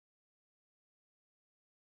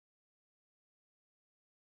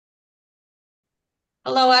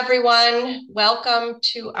Hello, everyone. Welcome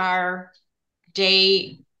to our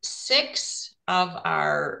day 6 of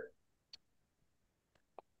our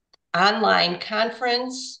online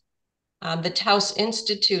conference, the Taos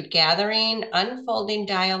Institute Gathering, Unfolding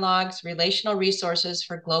Dialogues, Relational Resources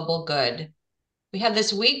for Global Good. We have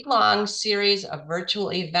this week-long series of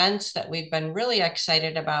virtual events that we've been really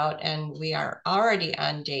excited about, and we are already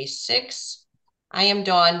on day 6. I am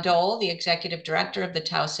Dawn Dole, the Executive Director of the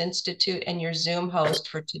Taos Institute and your Zoom host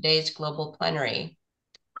for today's Global Plenary.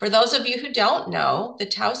 For those of you who don't know, the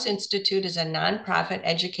Taos Institute is a nonprofit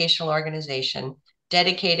educational organization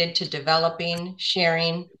dedicated to developing,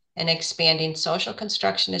 sharing, and expanding social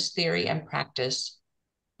constructionist theory and practice.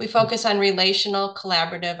 We focus on relational,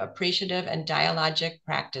 collaborative, appreciative, and dialogic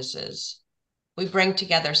practices. We bring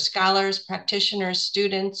together scholars, practitioners,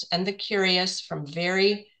 students, and the curious from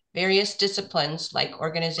various disciplines like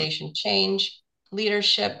organization change,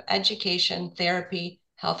 leadership, education, therapy,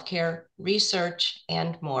 healthcare, research,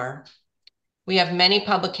 and more. We have many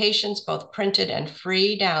publications, both printed and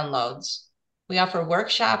free downloads. We offer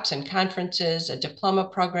workshops and conferences, a diploma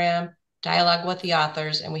program, dialogue with the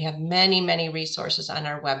authors, and we have many resources on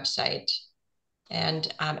our website.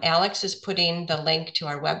 And Alex is putting the link to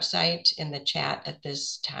our website in the chat at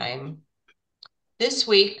this time. This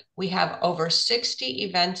week, we have over 60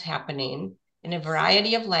 events happening in a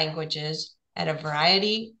variety of languages at a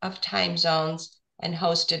variety of time zones and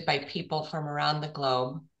hosted by people from around the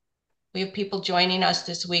globe. We have people joining us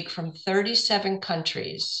this week from 37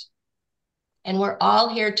 countries. And we're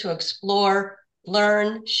all here to explore,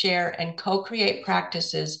 learn, share, and co-create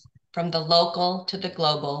practices from the local to the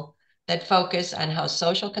global that focus on how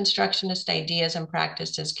social constructionist ideas and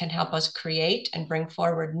practices can help us create and bring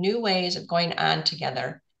forward new ways of going on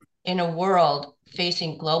together in a world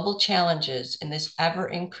facing global challenges in this ever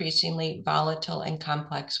increasingly volatile and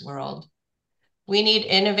complex world. We need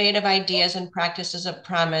innovative ideas and practices of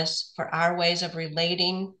promise for our ways of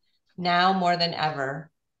relating now more than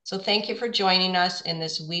ever. So thank you for joining us in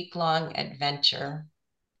this week-long adventure.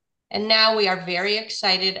 And now we are very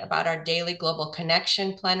excited about our daily global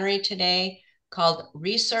connection plenary today called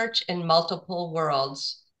Research in Multiple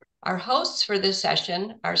Worlds. Our hosts for this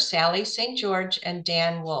session are Sally St. George and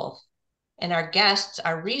Dan Wulff. And our guests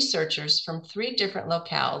are researchers from 3 different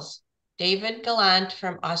locales: David Gallant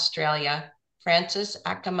from Australia, Francis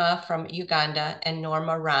Akena from Uganda, and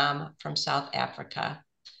Norma Romm from South Africa.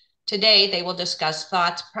 Today, they will discuss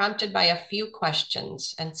thoughts prompted by a few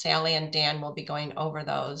questions, and Sally and Dan will be going over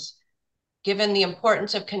those. Given the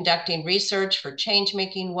importance of conducting research for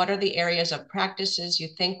change-making, what are the areas of practices you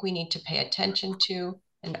think we need to pay attention to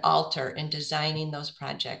and alter in designing those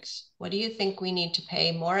projects? What do you think we need to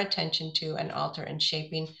pay more attention to and alter in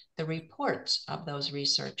shaping the reports of those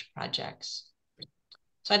research projects?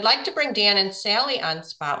 So I'd like to bring Dan and Sally on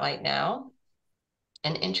Spotlight now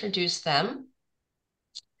and introduce them.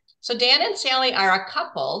 So Dan and Sally are a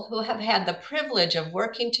couple who have had the privilege of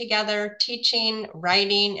working together, teaching,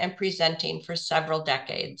 writing, and presenting for several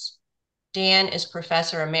decades. Dan is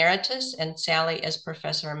Professor Emeritus and Sally is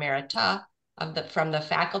Professor Emerita from the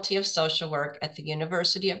Faculty of Social Work at the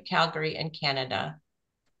University of Calgary in Canada.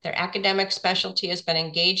 Their academic specialty has been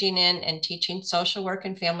engaging in and teaching social work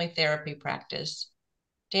and family therapy practice.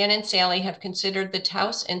 Dan and Sally have considered the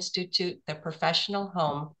Taos Institute their professional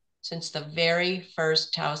home since the very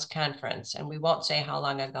first Taos conference. And we won't say how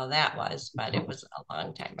long ago that was, but it was a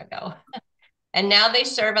long time ago. And now they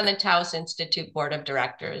serve on the Taos Institute Board of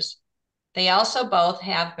Directors. They also both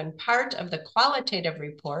have been part of the Qualitative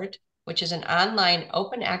Report, which is an online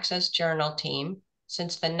open access journal team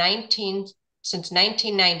since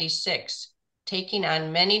 1996, taking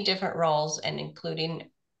on many different roles and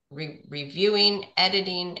including reviewing,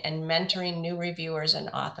 editing, and mentoring new reviewers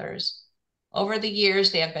and authors. Over the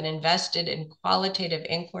years, they have been invested in qualitative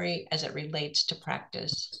inquiry as it relates to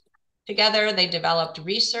practice. Together, they developed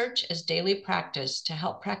research as daily practice to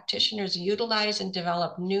help practitioners utilize and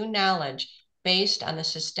develop new knowledge based on the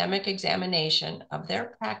systemic examination of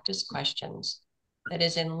their practice questions that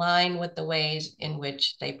is in line with the ways in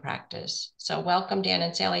which they practice. So welcome, Dan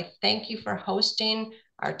and Sally. Thank you for hosting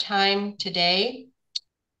our time today.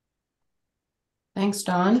 Thanks,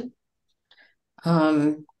 Dawn.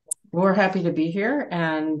 We're happy to be here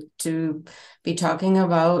and to be talking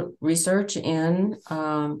about research in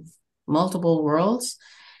multiple worlds.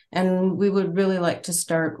 And we would really like to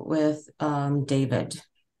start with David.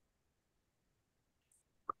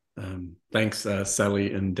 Thanks,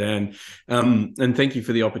 Sally and Dan. And thank you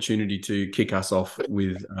for the opportunity to kick us off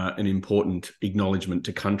with an important acknowledgement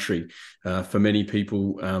to country. For many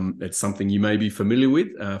people, it's something you may be familiar with.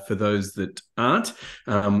 For those that aren't,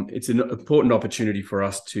 it's an important opportunity for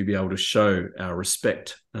us to be able to show our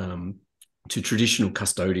respect to traditional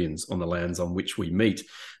custodians on the lands on which we meet.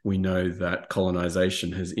 We know that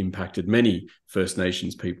colonisation has impacted many First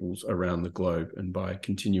Nations peoples around the globe, and by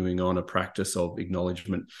continuing on a practice of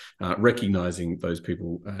acknowledgement, recognising those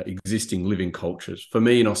people existing living cultures. For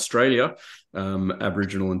me in Australia,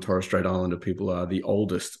 Aboriginal and Torres Strait Islander people are the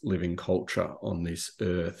oldest living culture on this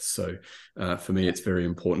earth. So for me, it's very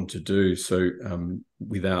important to do. So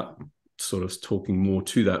without sort of talking more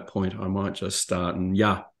to that point, I might just start. And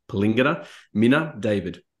Palingana, Mina,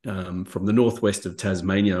 David, from the northwest of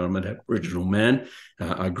Tasmania. I'm an Aboriginal man.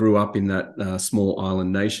 I grew up in that small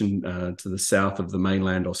island nation to the south of the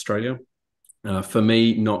mainland Australia. For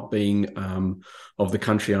me, not being of the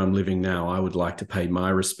country I'm living now, I would like to pay my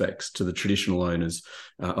respects to the traditional owners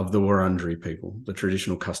of the Wurundjeri people, the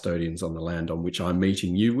traditional custodians on the land on which I'm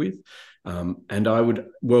meeting you with. And I would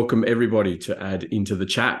welcome everybody to add into the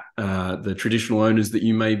chat the traditional owners that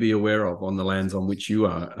you may be aware of on the lands on which you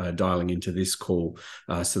are dialing into this call,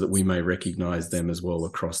 so that we may recognise them as well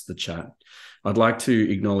across the chat. I'd like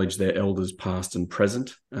to acknowledge their elders past and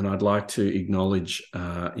present, and I'd like to acknowledge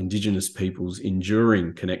Indigenous people's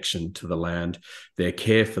enduring connection to the land, their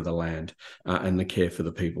care for the land, and the care for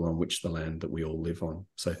the people on which the land that we all live on.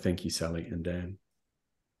 So thank you, Sally and Dan.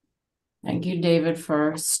 Thank you, David,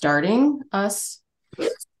 for starting us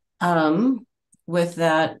with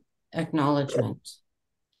that acknowledgement.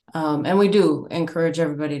 And we do encourage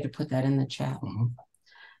everybody to put that in the chat.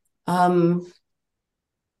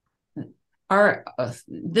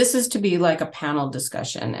 This is to be like a panel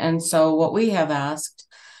discussion. And so what we have asked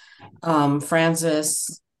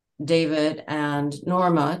Francis, David, and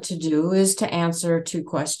Norma to do is to answer 2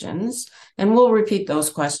 questions. And we'll repeat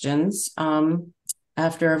those questions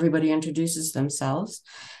after everybody introduces themselves.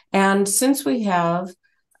 And since we have,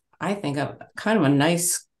 I think, a kind of a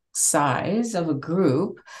nice size of a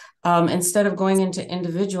group, instead of going into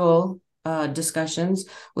individual discussions,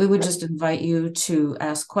 we would just invite you to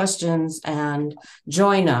ask questions and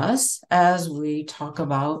join us as we talk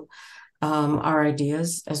about our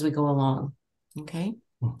ideas as we go along. Okay?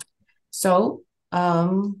 So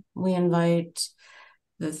we invite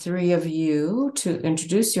the 3 of you to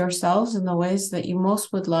introduce yourselves in the ways that you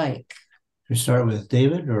most would like. We start with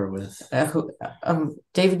David or with...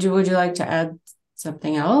 David, would you like to add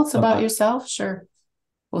something else about yourself? Sure.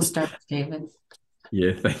 We'll start with David.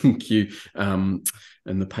 Yeah, thank you.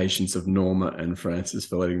 And the patience of Norma and Francis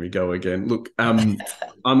for letting me go again. Look, I'm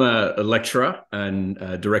a lecturer and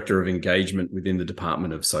director of engagement within the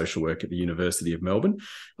Department of Social Work at the University of Melbourne.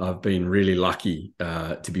 I've been really lucky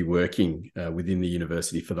to be working within the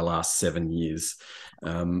university for the last 7 years,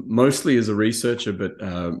 mostly as a researcher, but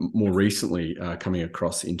more recently coming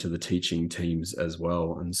across into the teaching teams as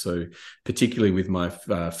well. And so particularly with my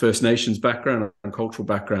First Nations background and cultural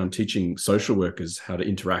background, teaching social workers how to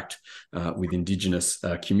interact with Indigenous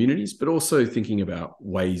communities, but also thinking about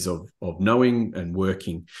ways of knowing and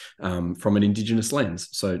working from an Indigenous lens.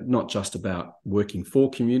 So not just about working for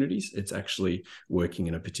communities, it's actually working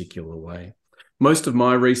in a particular way. Most of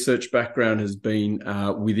my research background has been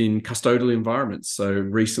within custodial environments. So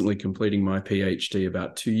recently completing my PhD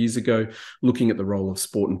about 2 years ago, looking at the role of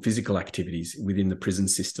sport and physical activities within the prison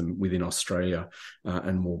system within Australia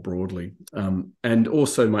and more broadly. And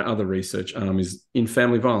also my other research is in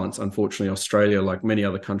family violence. Unfortunately, Australia, like many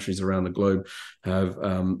other countries around the globe, have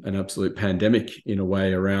an absolute pandemic in a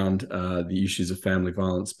way around the issues of family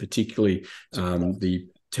violence, particularly the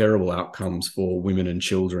terrible outcomes for women and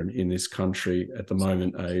children in this country. At the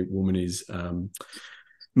moment, a woman is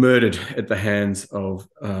murdered at the hands of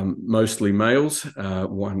mostly males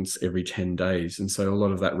once every 10 days. And so a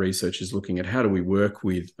lot of that research is looking at how do we work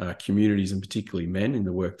with communities, and particularly men in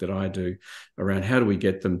the work that I do, around how do we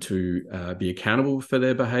get them to be accountable for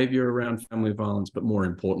their behaviour around family violence, but more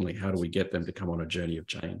importantly, how do we get them to come on a journey of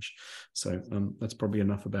change? So that's probably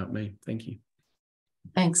enough about me. Thank you.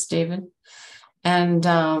 Thanks, David. And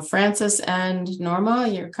Francis and Norma,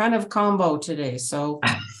 you're kind of combo today, so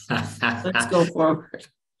let's go forward.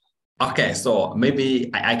 Okay, so maybe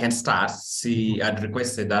I can start. She had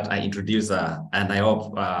requested that I introduce her, and I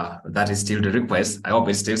hope that is still the request. I hope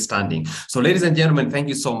it's still standing. So ladies and gentlemen, thank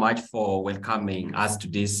you so much for welcoming us to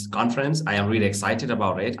this conference. I am really excited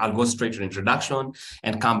about it. I'll go straight to the introduction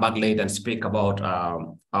and come back later and speak about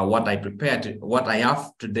what I prepared, what I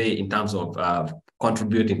have today in terms of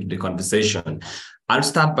contributing to the conversation. I'll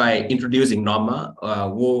start by introducing Norma,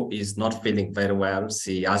 who is not feeling very well.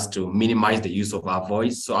 She has to minimize the use of her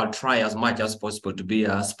voice. So I'll try as much as possible to be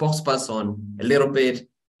a spokesperson a little bit,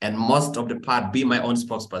 and most of the part be my own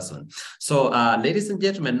spokesperson. So ladies and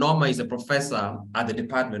gentlemen, Norma is a professor at the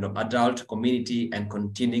Department of Adult, Community and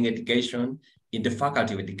Continuing Education in the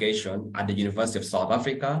Faculty of Education at the University of South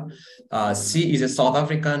Africa. She is a South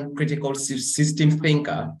African critical system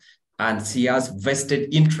thinker, and she has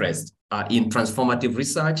vested interest in transformative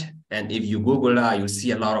research. And if you Google her, you'll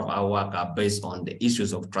see a lot of our work are based on the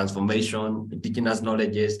issues of transformation, indigenous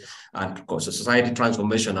knowledges, and society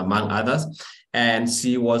transformation, among others. And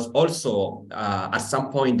she was also, at some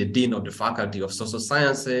point, the Dean of the Faculty of Social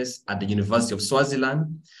Sciences at the University of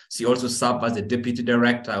Swaziland. She also served as the Deputy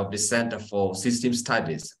Director of the Center for System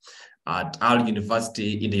Studies at Hull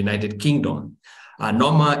University in the United Kingdom.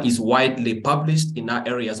 Norma is widely published in her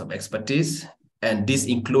areas of expertise, and these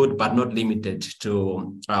include, but not limited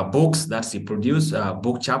to, books that she produced,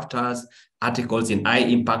 book chapters, articles in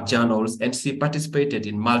high-impact journals, and she participated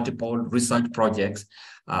in multiple research projects,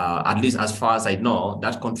 at least as far as I know,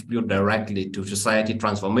 that contribute directly to society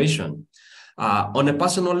transformation. On a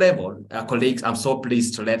personal level, colleagues, I'm so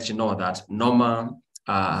pleased to let you know that Norma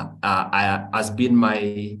has been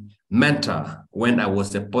my mentor when I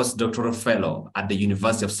was a postdoctoral fellow at the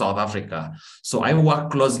University of South Africa. So I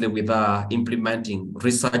work closely with her implementing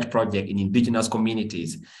research projects in indigenous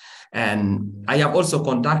communities. And I have also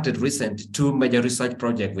conducted two major research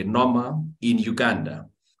projects with Norma in Uganda.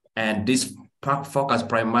 And this focus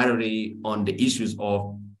primarily on the issues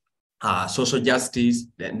of social justice,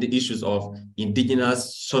 and the issues of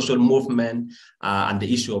indigenous social movement, and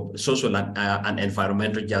the issue of social and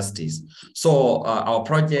environmental justice. So our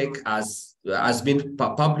project has been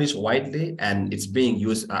published widely, and it's being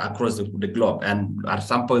used across the globe. And at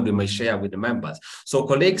some point, we may share with the members. So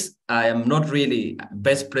colleagues, I am not really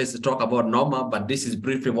best placed to talk about Norma, but this is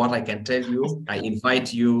briefly what I can tell you. I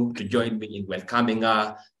invite you to join me in welcoming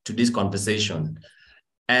her to this conversation.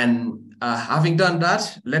 And having done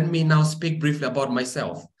that, let me now speak briefly about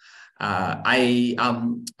myself. My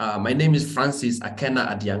name is Francis Akena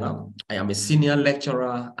Adianga. I am a senior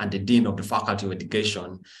lecturer and the Dean of the Faculty of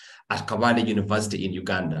Education at Kabale University in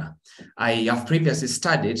Uganda. I have previously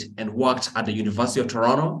studied and worked at the University of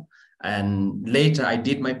Toronto, and later I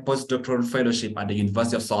did my postdoctoral fellowship at the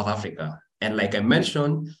University of South Africa. And like I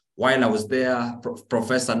mentioned, while I was there,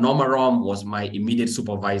 Professor Norma Romm was my immediate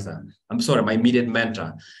supervisor. My immediate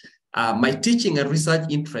mentor. My teaching and research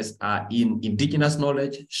interests are in indigenous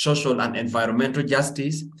knowledge, social and environmental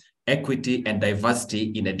justice, equity, and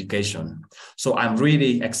diversity in education. So I'm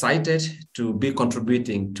really excited to be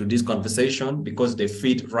contributing to this conversation because they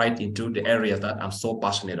fit right into the areas that I'm so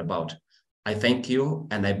passionate about. I thank you,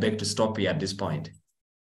 and I beg to stop here at this point.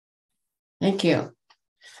 Thank you.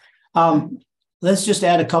 Let's just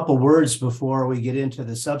add a couple words before we get into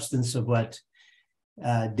the substance of what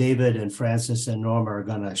David and Francis and Norma are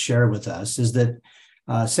going to share with us, is that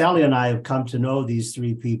Sally and I have come to know these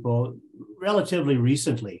three people relatively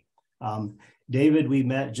recently. David, we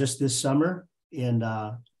met just this summer in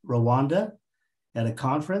Rwanda at a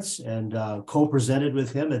conference, and co-presented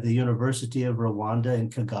with him at the University of Rwanda in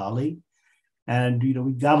Kigali. And,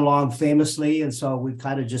 we got along famously, and so we've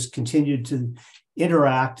kind of just continued to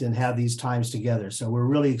interact and have these times together. So we're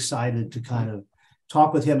really excited to kind of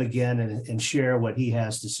talk with him again and share what he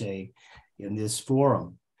has to say in this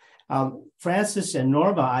forum. Francis and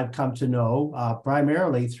Norma, I've come to know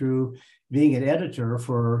primarily through being an editor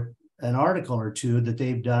for an article or two that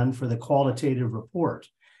they've done for the qualitative report.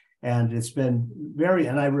 And it's been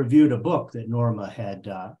and I reviewed a book that Norma had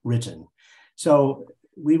written. So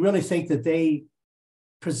we really think that they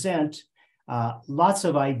present lots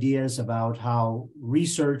of ideas about how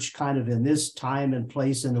research kind of in this time and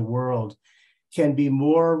place in the world can be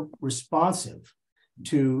more responsive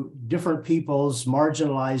to different people's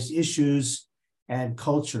marginalized issues and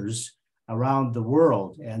cultures around the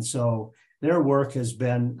world. And so their work has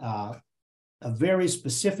been a very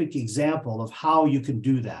specific example of how you can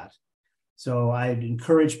do that. So I'd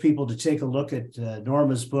encourage people to take a look at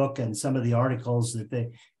Norma's book and some of the articles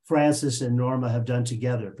that Francis and Norma have done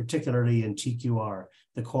together, particularly in TQR,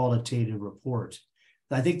 the qualitative report.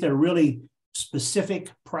 I think they're really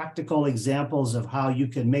specific, practical examples of how you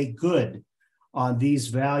can make good on these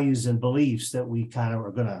values and beliefs that we kind of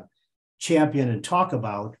are going to champion and talk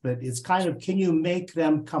about, but it's kind of, can you make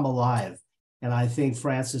them come alive? And I think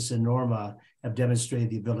Francis and Norma have demonstrated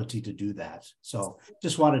the ability to do that. So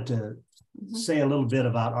just wanted to say a little bit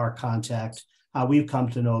about our contact, how we've come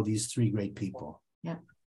to know these three great people. Yeah,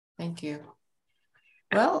 thank you.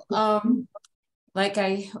 Well,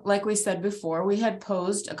 like we said before, we had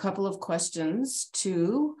posed a couple of questions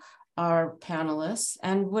to our panelists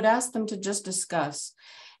and would ask them to just discuss.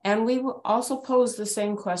 And we will also pose the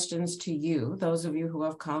same questions to you, those of you who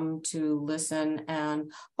have come to listen,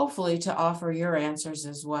 and hopefully to offer your answers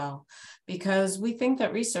as well, because we think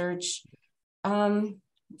that research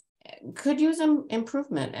could use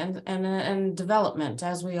improvement and development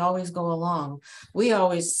as we always go along. We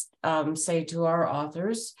always say to our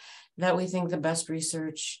authors that we think the best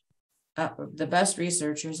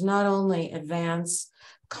researchers not only advance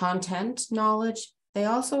content knowledge, they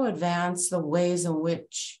also advance the ways in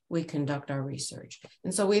which we conduct our research.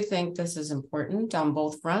 And so we think this is important on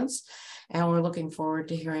both fronts, and we're looking forward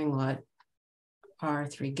to hearing what our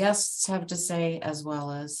three guests have to say, as well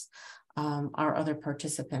as our other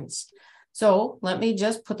participants. So let me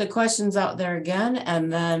just put the questions out there again,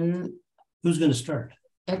 and then who's going to start?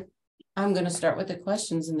 I'm going to start with the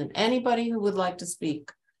questions, and then anybody who would like to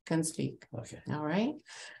speak can speak. Okay. All right.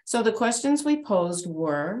 So the questions we posed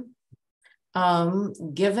were,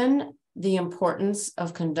 given the importance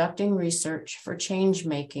of conducting research for change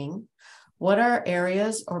making, what are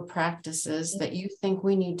areas or practices that you think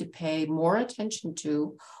we need to pay more attention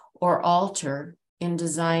to or alter in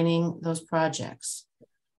designing those projects?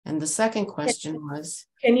 And the second question was,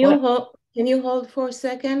 can you hold for a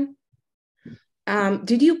second?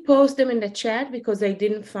 Did you post them in the chat? Because I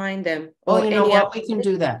didn't find them. Oh, you know what? We can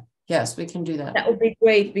do that. Yes, we can do that. That would be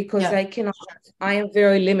great, because I am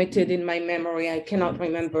very limited in my memory. I cannot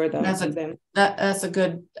remember them. That's a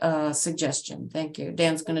good suggestion. Thank you.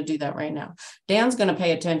 Dan's going to do that right now. Dan's going to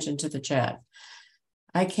pay attention to the chat.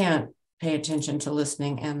 I can't pay attention to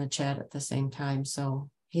listening and the chat at the same time, so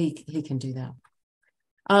he can do that.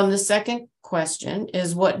 The second question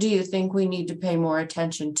is, what do you think we need to pay more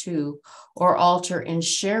attention to or alter in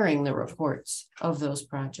sharing the reports of those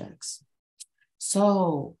projects?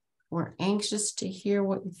 So we're anxious to hear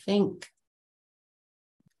what you think.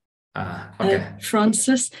 Okay.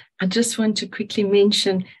 Francis, I just want to quickly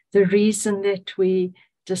mention the reason that we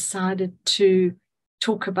decided to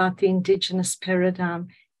talk about the Indigenous paradigm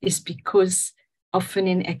is because often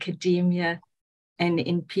in academia and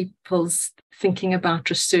in people's thinking about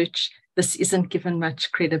research, this isn't given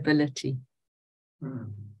much credibility.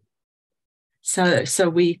 So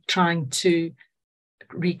we're trying to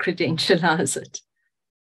re-credentialize it.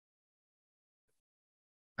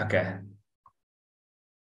 Okay.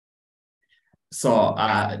 So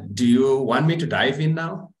do you want me to dive in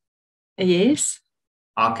now? Yes.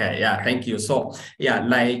 Okay, yeah, thank you. So yeah,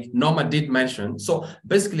 like Norma did mention, so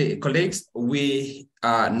basically, colleagues,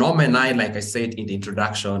 Norma and I, like I said in the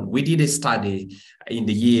introduction, we did a study in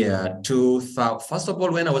the year 2000. First of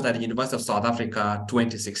all, when I was at the University of South Africa,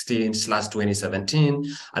 2016/2017,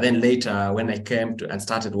 and then later when I came to and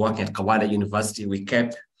started working at Kawada University, we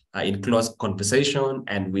kept in close conversation,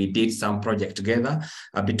 and we did some project together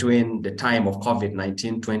between the time of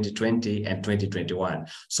COVID-19, 2020 and 2021.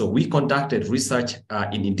 So we conducted research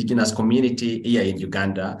in indigenous community here in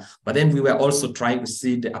Uganda, but then we were also trying to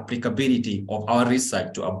see the applicability of our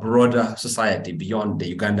research to a broader society beyond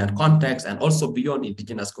the Ugandan context and also beyond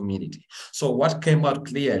indigenous community. So what came out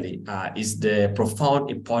clearly is the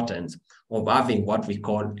profound importance of having what we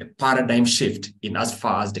call a paradigm shift in as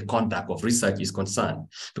far as the conduct of research is concerned.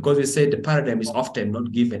 Because we say the paradigm is often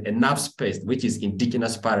not given enough space, which is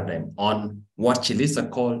indigenous paradigm, on what Chilisa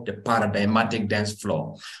called the paradigmatic dance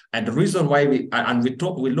floor. And the reason why we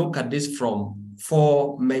look at this from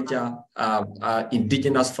four major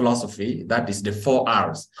indigenous philosophy, that is the 4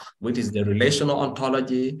 R's, which is the relational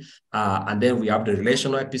ontology, and then we have the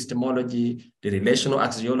relational epistemology, the relational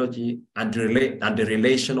axiology, and the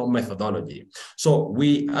relational methodology. So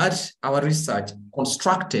we had our research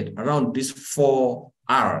constructed around these 4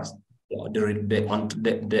 R's,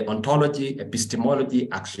 the ontology, epistemology,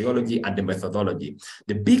 axiology, and the methodology.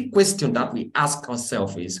 The big question that we ask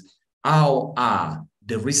ourselves is, how are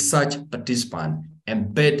the research participant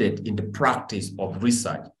embedded in the practice of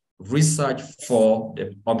research for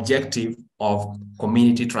the objective of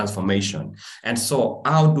community transformation? And so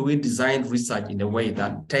how do we design research in a way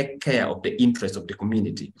that take care of the interests of the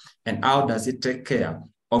community? And how does it take care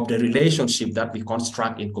of the relationship that we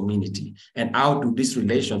construct in community? And how do this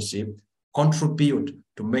relationship contribute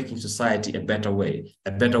to making society a better way,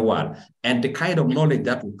 a better world? And the kind of knowledge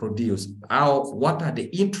that we produce, what are the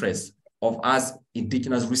interests of us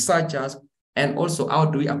indigenous researchers, and also how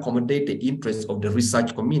do we accommodate the interests of the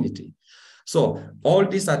research community? So all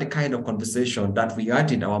these are the kind of conversation that we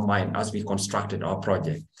had in our mind as we constructed our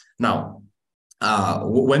project. Now,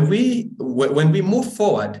 when we move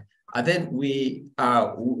forward, And then we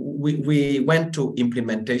went to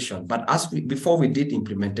implementation. But before we did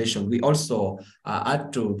implementation, we also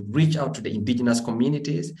had to reach out to the indigenous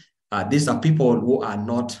communities. These are people who are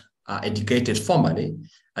not educated formally.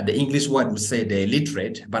 The English word would say they're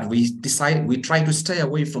illiterate, but we try to stay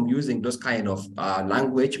away from using those kind of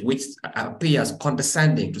language which appears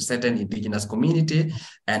condescending to certain indigenous community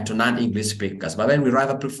and to non-English speakers. But then we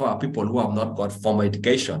rather prefer people who have not got formal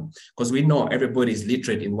education, because we know everybody is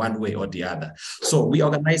literate in one way or the other. So we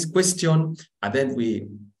organize question, and then we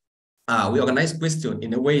organize question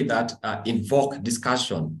in a way that invoke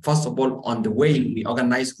discussion, first of all, on the way we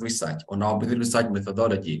organize research, on our research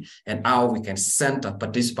methodology, and how we can center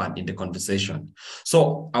participant in the conversation.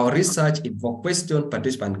 So our research invoke question,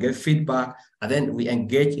 participant give feedback, and then we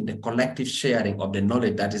engage in the collective sharing of the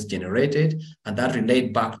knowledge that is generated, and that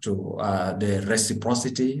relate back to the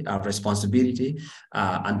reciprocity, responsibility,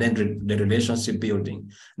 and then the relationship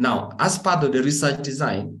building. Now, as part of the research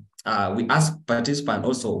design, we ask participants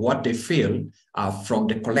also what they feel from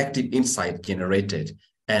the collective insight generated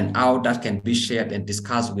and how that can be shared and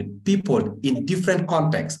discussed with people in different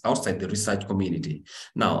contexts outside the research community.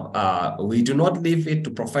 Now, we do not leave it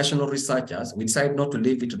to professional researchers. We decide not to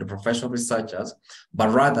leave it to the professional researchers,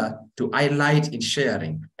 but rather to highlight in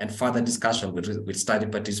sharing and further discussion with study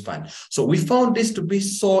participants. So we found this to be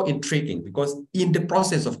so intriguing because in the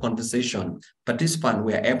process of conversation, participants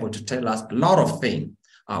were able to tell us a lot of things.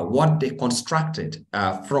 What they constructed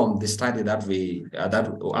from the study that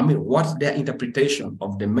what's their interpretation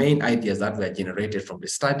of the main ideas that were generated from the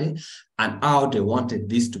study and how they wanted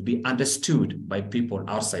this to be understood by people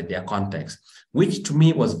outside their context, which to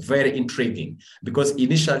me was very intriguing because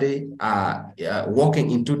initially walking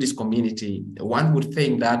into this community, one would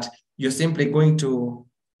think that you're simply going to,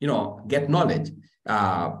 get knowledge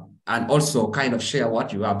and also kind of share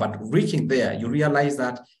what you are, but reaching there, you realize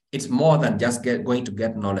that it's more than just going to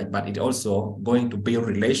get knowledge, but it's also going to build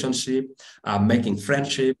relationship, making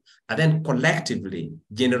friendship, and then collectively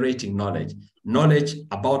generating knowledge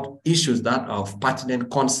about issues that are of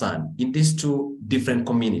pertinent concern in these two different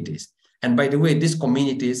communities. And by the way, these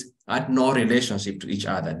communities had no relationship to each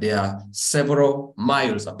other. They are several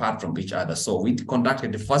miles apart from each other. So we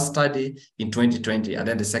conducted the first study in 2020, and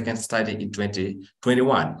then the second study in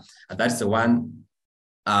 2021. And that's the one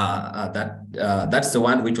that's the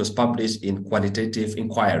one which was published in Qualitative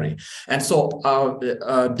Inquiry. And so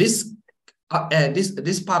this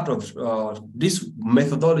part of this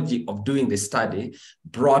methodology of doing the study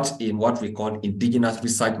brought in what we call indigenous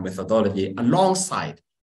research methodology alongside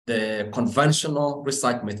the conventional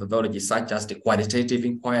research methodology, such as the qualitative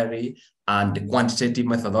inquiry and the quantitative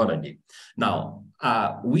methodology. Now,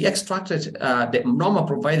 we extracted, Norma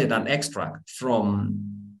provided an extract from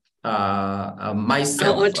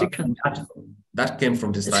myself, article. That came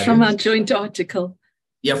from the study. It's from our joint article.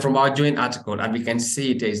 Yeah, from our joint article. And we can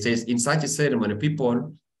see it says, in such a ceremony,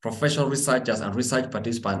 people, professional researchers and research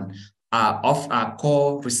participants are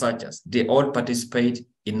co-researchers. They all participate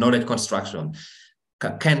in knowledge construction,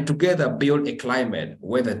 can together build a climate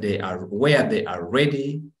where they are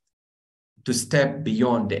ready to step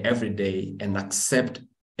beyond the everyday and accept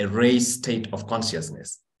a raised state of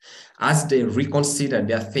consciousness as they reconsider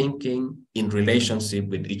their thinking in relationship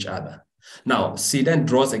with each other. Now, she then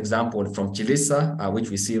draws example from Chilisa, which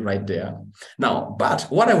we see right there. Now, but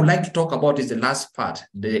what I would like to talk about is the last part,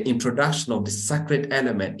 the introduction of the sacred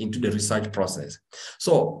element into the research process.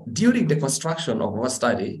 So during the construction of our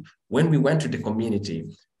study, when we went to the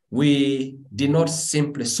community, we did not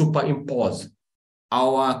simply superimpose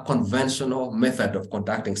our conventional method of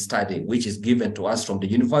conducting study, which is given to us from the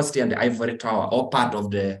university and the ivory tower, or part of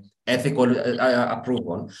the ethical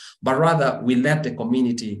approval, but rather we let the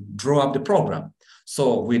community draw up the program.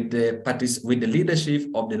 So with the leadership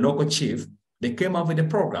of the local chief, they came up with a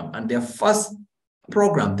program, and their first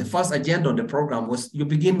program, the first agenda on the program was you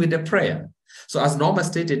begin with a prayer. So as Norma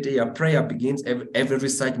stated, a prayer begins every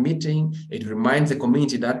research meeting. It reminds the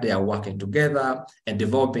community that they are working together and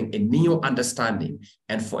developing a new understanding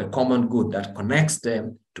and for a common good that connects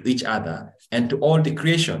them to each other and to all the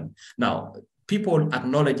creation. Now, people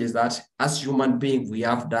acknowledge that as human beings, we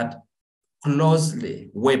have that closely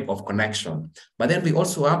web of connection, but then we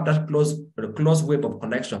also have that close web of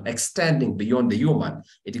connection extending beyond the human.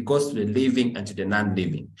 It goes to the living and to the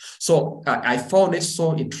non-living. So I found it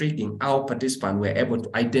so intriguing how participants were able to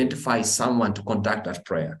identify someone to conduct that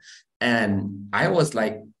prayer. And I was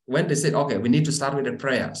like, when they said, okay, we need to start with a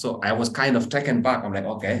prayer. So I was kind of taken back. I'm like,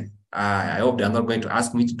 okay, I hope they're not going to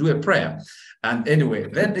ask me to do a prayer. And anyway,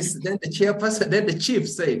 then the chief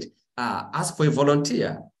said, ask for a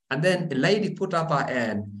volunteer. And then a lady put up her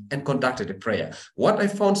hand and conducted a prayer. What I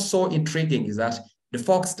found so intriguing is that the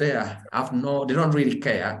folks there they don't really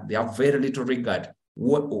care. They have very little regard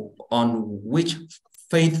on which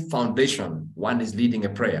faith foundation one is leading a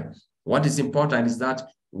prayer. What is important is that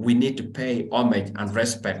we need to pay homage and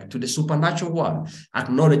respect to the supernatural world,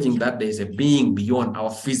 acknowledging that there is a being beyond our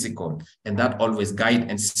physical, and that always guide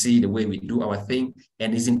and see the way we do our thing,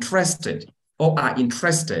 and is interested or are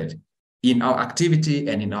interested in our activity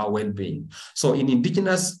and in our well-being. So in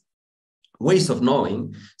indigenous ways of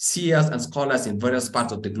knowing, seers and scholars in various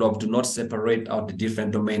parts of the globe do not separate out the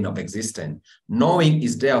different domains of existence. Knowing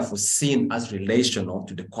is therefore seen as relational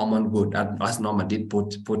to the common good, as Norma did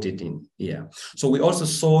put it in here. So we also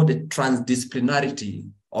saw the transdisciplinarity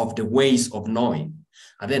of the ways of knowing,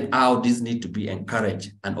 and then how these need to be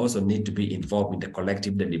encouraged and also need to be involved in the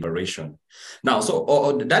collective deliberation. Now,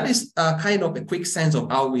 so that is kind of a quick sense of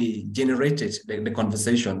how we generated the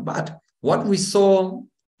conversation. But what we saw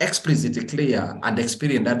explicitly clear and the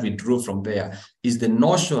experience that we drew from there is the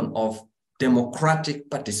notion of democratic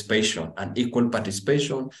participation and equal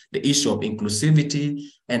participation, the issue of inclusivity,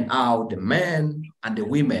 and how the men and the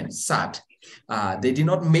women sat. They did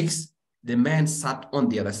not mix. The men sat on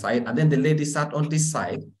the other side, and then the lady sat on this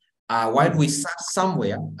side, while we sat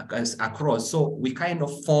somewhere across. So we kind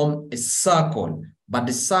of formed a circle, but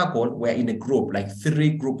the circle were in a group, like 3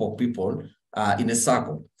 groups of people in a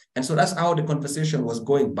circle. And so that's how the conversation was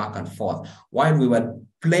going back and forth while we were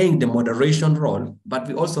playing the moderation role. But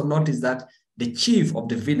we also noticed that the chief of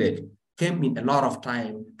the village came in a lot of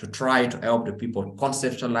time to try to help the people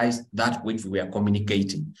conceptualize that which we were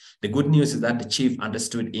communicating. The good news is that the chief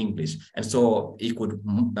understood English, and so he could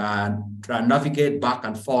navigate back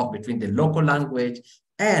and forth between the local language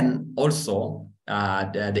and also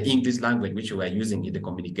the English language, which we were using in the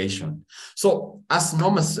communication. So as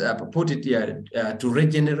Norma put it here, to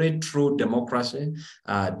regenerate through democracy,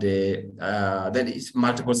 there is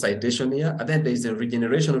multiple citation here, and then there is a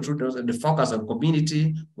regeneration through the focus on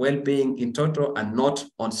community well-being in total and not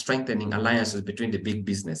on strengthening alliances between the big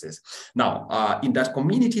businesses. Now, in that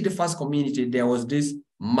community, the first community, there was this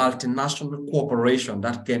multinational corporation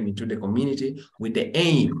that came into the community with the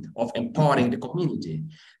aim of empowering the community.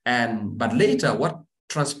 But later, what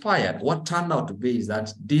transpired, what turned out to be is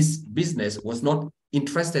that this business was not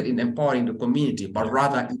interested in empowering the community, but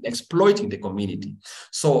rather in exploiting the community.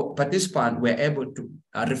 So participants were able to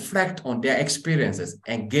reflect on their experiences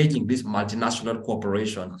engaging this multinational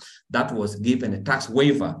corporation that was given a tax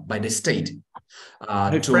waiver by the state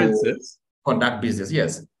to conduct business.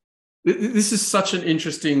 Yes. This is such an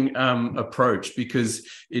interesting approach because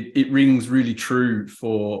it rings really true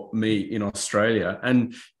for me in Australia.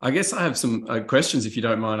 And I guess I have some questions, if you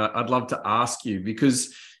don't mind. I'd love to ask you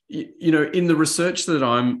because, you know, in the research that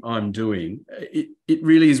I'm doing, it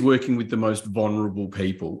really is working with the most vulnerable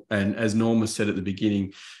people. And as Norma said at the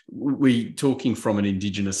beginning, we're talking from an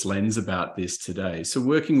Indigenous lens about this today. So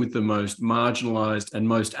working with the most marginalised and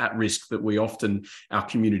most at risk that we often, our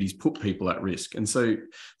communities put people at risk. And so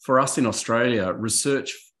for us in Australia,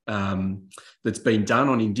 research that's been done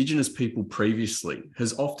on Indigenous people previously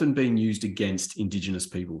has often been used against Indigenous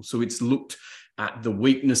people. So it's looked at the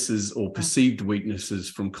weaknesses or perceived weaknesses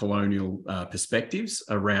from colonial perspectives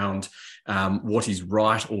around what is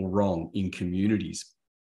right or wrong in communities.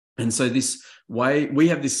 And so this way, we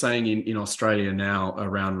have this saying in Australia now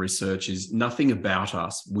around research is nothing about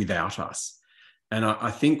us without us. And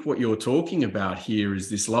I think what you're talking about here is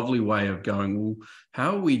this lovely way of going, well,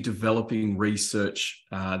 how are we developing research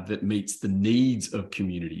that meets the needs of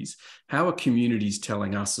communities? How are communities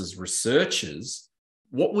telling us as researchers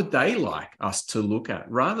what would they like us to look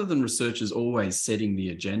at, rather than researchers always setting the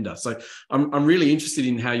agenda? So I'm really interested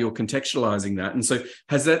in how you're contextualizing that. And so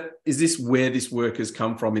is this where this work has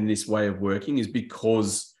come from in this way of working, is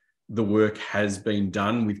because the work has been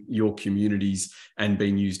done with your communities and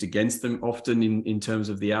been used against them often in terms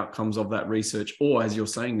of the outcomes of that research? Or, as you're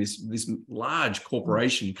saying, this large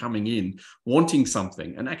corporation coming in, wanting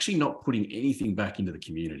something and actually not putting anything back into the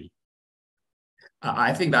community?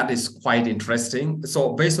 I think that is quite interesting.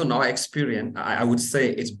 So based on our experience, I would say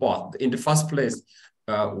it's both. In the first place,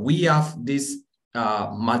 we have this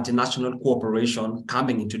multinational corporation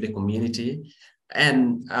coming into the community,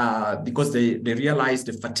 and because they realize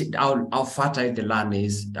how fertile the land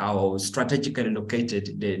is, how strategically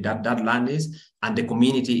located that land is, and the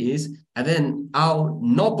community is, and then how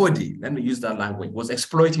nobody, let me use that language, was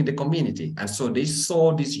exploiting the community. And so they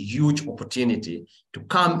saw this huge opportunity to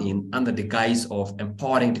come in under the guise of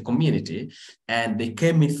empowering the community. And they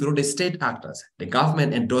came in through the state actors. The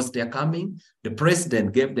government endorsed their coming. The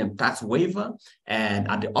president gave them tax waiver. And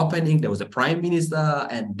at the opening, there was a prime minister,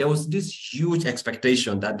 and there was this huge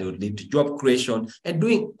expectation that they would lead to job creation and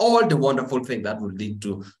doing all the wonderful things that would lead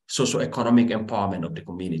to socio-economic empowerment of the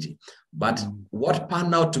community. But what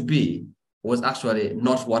panned out to be was actually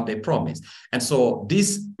not what they promised. And so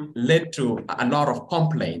this led to a lot of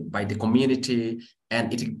complaint by the community,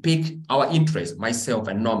 and it piqued our interest, myself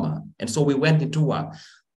and Norma. And so we went into work.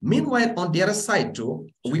 Meanwhile, on the other side too,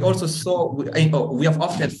 we also saw, we have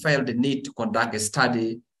often felt the need to conduct a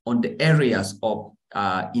study on the areas of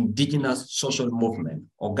indigenous social movement,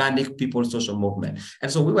 organic people social movement. And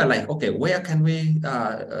so we were like, okay, where can we,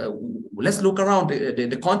 let's look around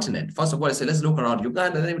the continent. First of all, I said, let's look around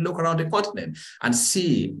Uganda, then we look around the continent and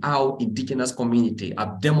see how indigenous community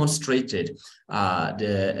have demonstrated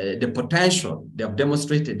the potential, they have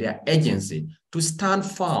demonstrated their agency to stand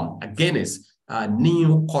firm against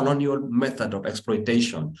new colonial method of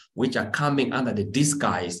exploitation, which are coming under the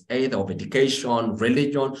disguise either of education,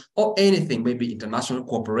 religion, or anything, maybe international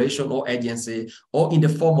cooperation or agency, or in the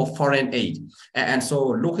form of foreign aid. And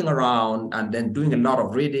so looking around and then doing a lot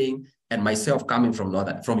of reading, and myself coming from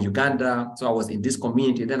Uganda, so I was in this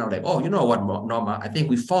community. Then I was like, oh, you know what, Norma, I think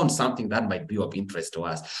we found something that might be of interest to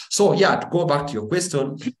us. So yeah, to go back to your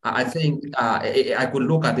question, I think I could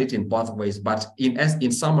look at it in both ways, but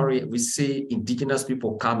in summary, we see indigenous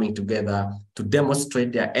people coming together to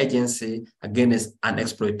demonstrate their agency against an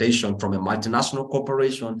exploitation from a multinational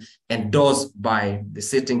corporation endorsed by the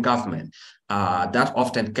sitting government that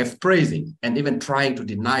often kept praising and even trying to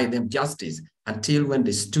deny them justice, until when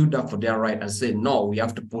they stood up for their right and said, no, we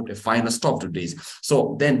have to put a final stop to this.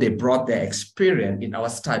 So then they brought their experience in our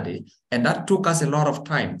study, and that took us a lot of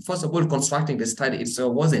time. First of all, constructing the study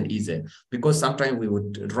itself wasn't easy, because sometimes we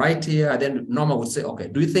would write here, and then Norma would say, okay,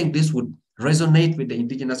 do you think this would resonate with the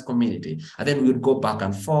indigenous community? And then we would go back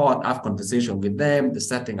and forth, have conversation with them, the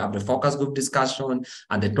setting up the focus group discussion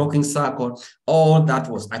and the talking circle. All that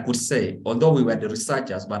was, I could say, although we were the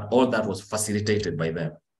researchers, but all that was facilitated by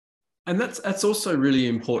them. And that's also a really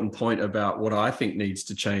important point about what I think needs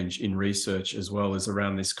to change in research as well, is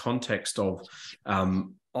around this context of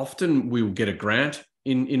often we will get a grant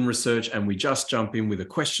in research and we just jump in with a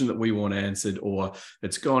question that we want answered, or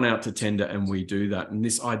it's gone out to tender and we do that. And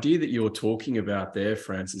this idea that you're talking about there,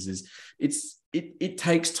 Francis, is it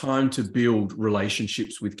takes time to build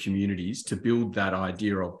relationships with communities, to build that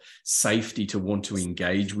idea of safety, to want to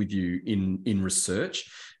engage with you in research.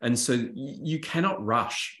 And so you cannot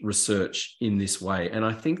rush research in this way. And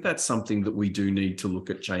I think that's something that we do need to look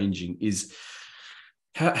at changing, is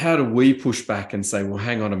how do we push back and say, well,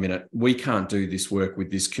 hang on a minute, we can't do this work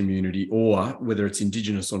with this community, or whether it's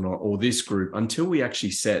Indigenous or not, or this group, until we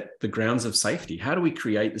actually set the grounds of safety. How do we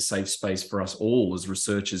create the safe space for us all as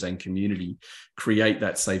researchers and community, create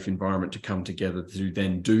that safe environment to come together to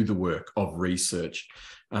then do the work of research?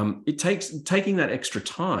 Taking that extra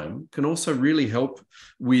time can also really help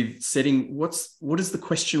with setting what is the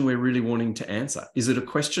question we're really wanting to answer. Is it a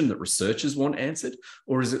question that researchers want answered,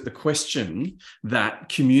 or is it the question that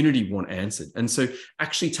community want answered? And so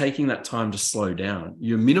actually taking that time to slow down,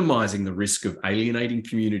 you're minimizing the risk of alienating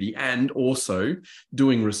community, and also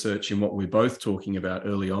doing research in what we're both talking about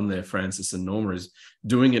early on there, Francis and Norma, is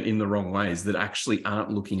doing it in the wrong ways that actually aren't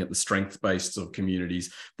looking at the strength base of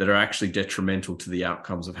communities, that are actually detrimental to the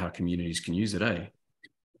outcomes of how communities can use it, eh?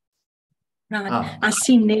 Right. I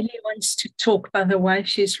see Nelly wants to talk, by the way.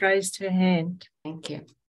 She's raised her hand. Thank you.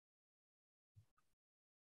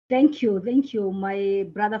 Thank you, my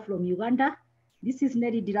brother from Uganda. This is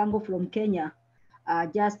Nelly Dirango from Kenya,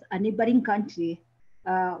 just a neighboring country,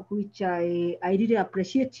 which I really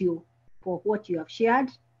appreciate you for what you have shared.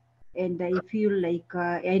 And I feel like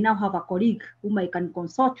I now have a colleague whom I can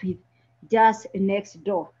consult with just next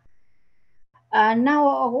door.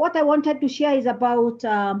 Now, what I wanted to share is about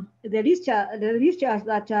the research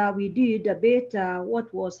that we did a bit,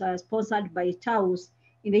 what was sponsored by Taos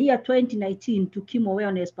in the year 2019 to Kim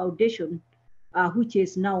Awareness Foundation, which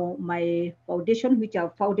is now my foundation, which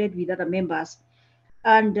I've founded with other members.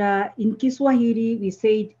 And in Kiswahili, we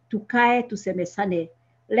said, tukae tusemesane.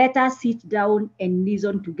 Let us sit down and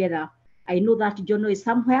listen together. I know that journal is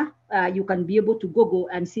somewhere. You can be able to Google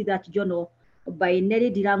and see that journal by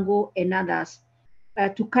Nelly Dirango and others.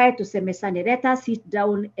 Tukae tusemesane. Let us sit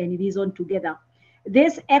down and listen together.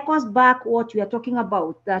 This echoes back what we are talking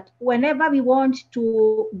about, that whenever we want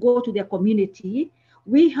to go to the community,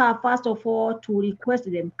 we have first of all to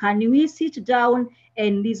request them, can we sit down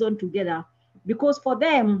and reason together? Because for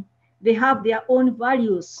them, they have their own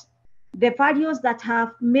values, the values that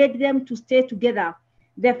have made them to stay together,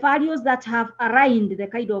 the values that have aligned the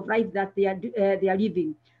kind of life that they are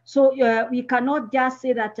living. So we cannot just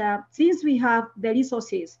say that since we have the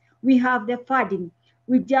resources, we have the funding,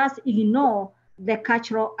 we just ignore the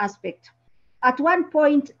cultural aspect. At one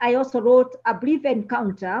point, I also wrote a brief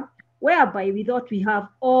encounter whereby we thought we have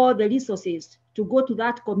all the resources to go to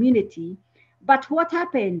that community. But what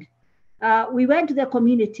happened? We went to the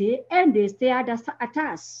community and they stared at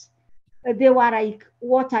us. They were like,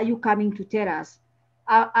 what are you coming to tell us?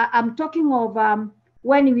 I'm talking of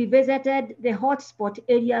when we visited the hotspot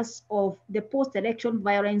areas of the post-election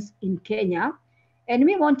violence in Kenya, and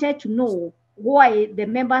we wanted to know why the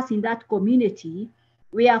members in that community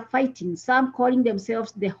were fighting, some calling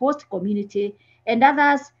themselves the host community, and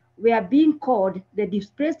others were being called the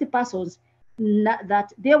displaced persons,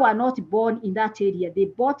 that they were not born in that area. They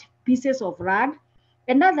bought pieces of land,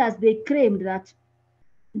 and others, they claimed that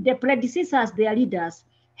the predecessors, their leaders,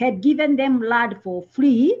 had given them land for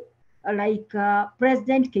free, like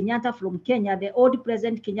President Kenyatta from Kenya, the old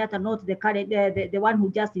President Kenyatta, not the current, the one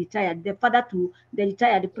who just retired, the father to the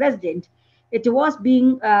retired president. It was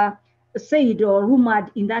being said or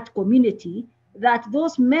rumored in that community that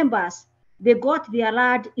those members, they got their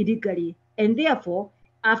land illegally, and therefore,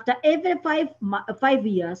 after every 5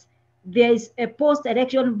 years, there is a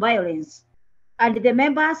post-election violence. And the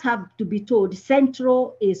members have to be told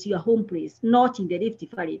Central is your home place, not in the Rift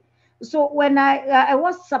Valley. So when I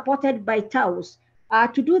was supported by Taos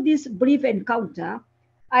to do this brief encounter,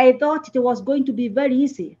 I thought it was going to be very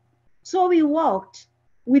easy. So we walked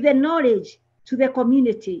with the knowledge to the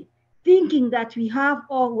community, thinking that we have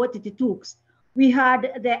all what it took. We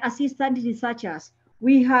had the assistant researchers.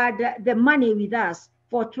 We had the money with us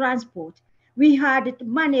for transport. We had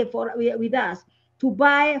money with us to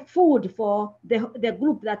buy food for the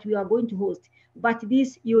group that we are going to host. But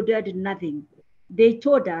this yielded nothing. They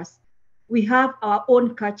told us, we have our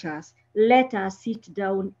own cultures. Let us sit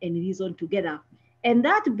down and reason together. And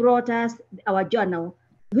that brought us our journal,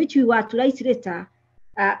 which we were to write later.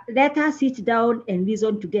 Let us sit down and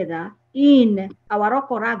reason together in our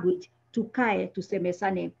local language, Tukae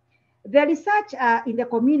Tusemesane. The research in the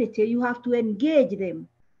community, you have to engage them.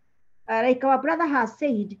 Like our brother has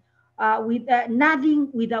said, with nothing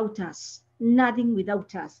without us, nothing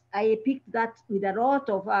without us. I picked that with a lot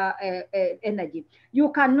of energy. You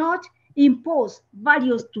cannot impose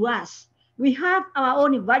values to us. We have our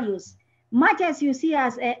own values. Much as you see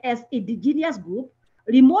us as indigenous group,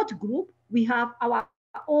 remote group, we have our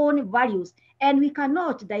own values, and we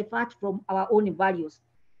cannot divert from our own values.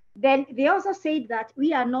 Then they also said that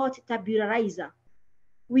we are not tabula rasa.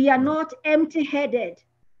 We are not empty-headed.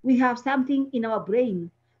 We have something in our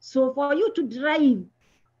brain. So for you to drive,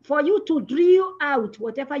 for you to drill out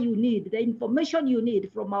whatever you need, the information you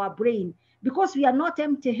need from our brain, because we are not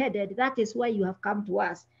empty-headed, that is why you have come to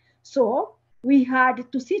us. So we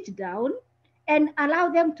had to sit down and allow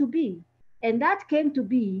them to be. And that came to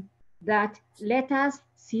be that let us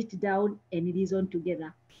sit down and reason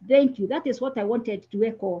together. Thank you. That is what I wanted to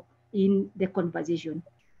echo in the conversation.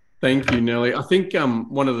 Thank you, Nelly. I think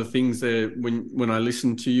one of the things there when I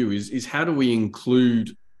listen to you is how do we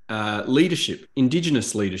include leadership,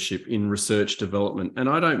 Indigenous leadership in research development? And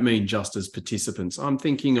I don't mean just as participants. I'm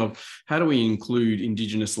thinking of how do we include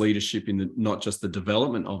Indigenous leadership in not just the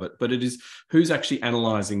development of it, but it is who's actually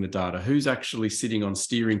analysing the data, who's actually sitting on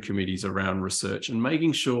steering committees around research and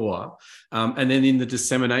making sure, and then in the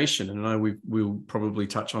dissemination, and I know we'll probably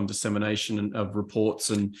touch on dissemination of reports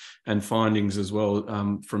and findings as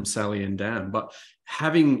well from Sally and Dan, but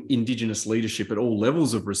having Indigenous leadership at all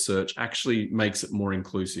levels of research actually makes it more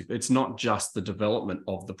inclusive. It's not just the development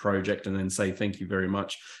of the project and then say, thank you very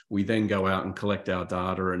much. We then go out and collect our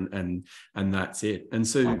data and that's it. And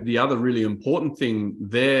so the other really important thing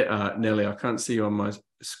there, Nelly, I can't see you on my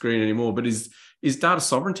screen anymore, but is data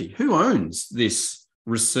sovereignty. Who owns this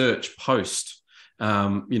research post?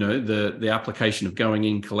 The application of going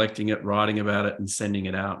in, collecting it, writing about it and sending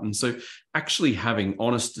it out. And so actually having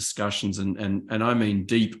honest discussions and I mean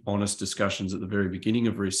deep, honest discussions at the very beginning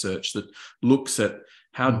of research that looks at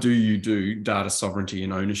how do you do data sovereignty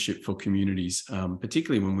and ownership for communities,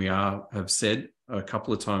 particularly when we have said a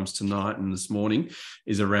couple of times tonight and this morning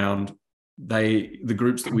is around the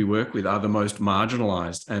groups that we work with are the most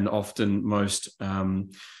marginalized and often most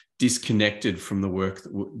disconnected from the work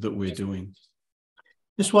that we're doing.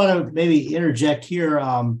 Just want to maybe interject here.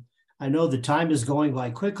 I know the time is going by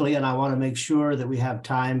quickly, and I want to make sure that we have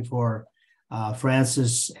time for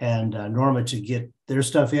Francis and Norma to get their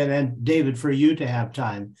stuff in, and David, for you to have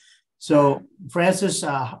time. So Francis,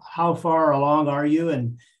 how far along are you?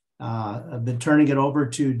 And I've been turning it over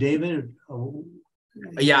to David.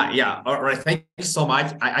 Yeah. All right. Thank you so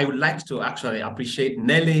much. I would like to actually appreciate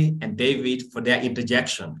Nelly and David for their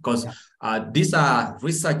interjection, because these are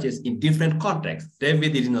researchers in different contexts.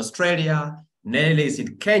 David is in Australia, Nelly is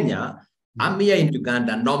in Kenya, I'm here in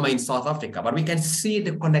Uganda, Norma in South Africa, but we can see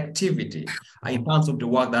the connectivity in terms of the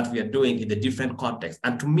work that we are doing in the different contexts.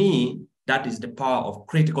 And to me, that is the power of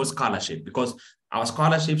critical scholarship, because our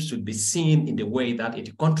scholarship should be seen in the way that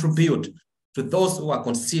it contributes to those who are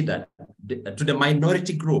considered, to the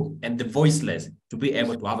minority group and the voiceless, to be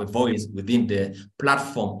able to have a voice within the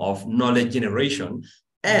platform of knowledge generation,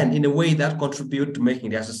 and in a way that contribute to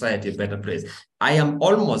making their society a better place. I am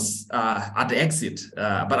almost at the exit,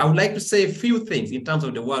 but I would like to say a few things in terms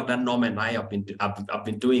of the work that Norma and I have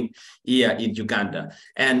been doing here in Uganda.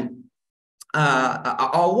 And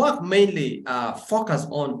our work mainly focus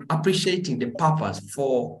on appreciating the purpose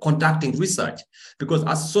for conducting research, because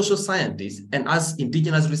as social scientists and as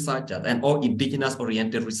indigenous researchers and all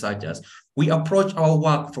indigenous-oriented researchers, we approach our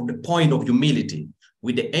work from the point of humility,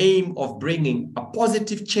 with the aim of bringing a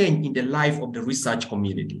positive change in the life of the research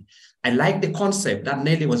community. I like the concept that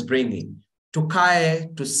Nelly was bringing,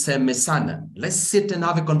 Tukae to semesana. Let's sit and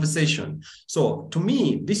have a conversation. So to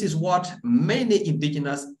me, this is what many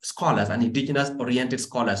indigenous scholars and indigenous-oriented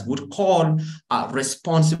scholars would call a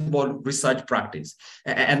responsible research practice.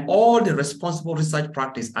 And all the responsible research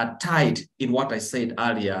practice are tied in what I said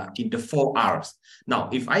earlier in the 4 R's. Now,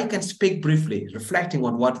 if I can speak briefly, reflecting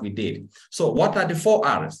on what we did. So what are the 4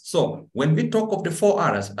 R's? So when we talk of the 4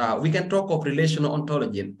 R's, we can talk of relational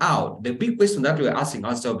ontology and how. The big question that we're asking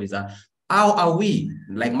ourselves is how are we,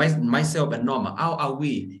 like myself and Norma, how are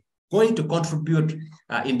we going to contribute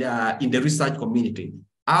in the research community?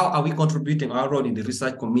 How are we contributing our role in the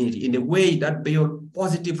research community in a way that builds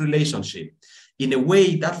positive relationship, in a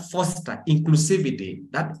way that fosters inclusivity,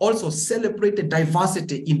 that also celebrates the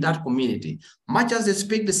diversity in that community? Much as they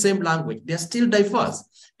speak the same language, they're still diverse.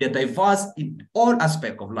 They're diverse in all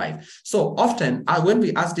aspects of life. So often, when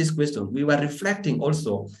we ask this question, we were reflecting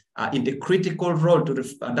also in the critical role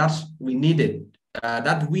that we needed,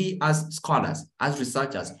 that we as scholars, as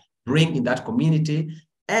researchers, bring in that community,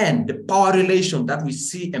 and the power relation that we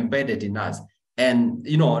see embedded in us. And,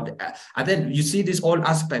 and then you see this whole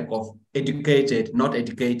aspect of educated, not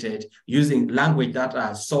educated, using language that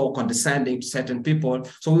are so condescending to certain people.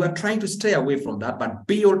 So we were trying to stay away from that, but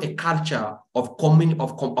build a culture of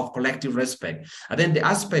collective respect. And then the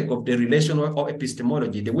aspect of the relational or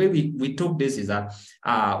epistemology, the way we took this is that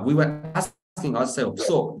we were asking ourselves,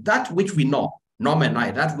 so that which we know, Norma and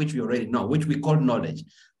I, that which we already know, which we call knowledge,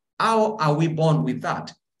 how are we born with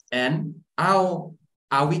that? And how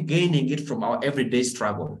are we gaining it from our everyday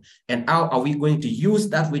struggle? And how are we going to use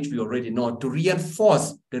that which we already know to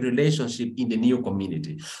reinforce the relationship in the new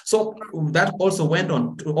community? So that also went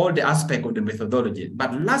on to all the aspects of the methodology.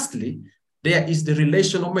 But lastly, there is the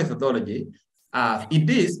relational methodology. In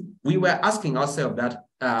this, we were asking ourselves that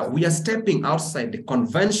we are stepping outside the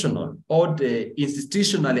conventional or the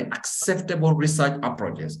institutionally acceptable research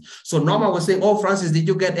approaches. So Norma was saying, oh, Francis, did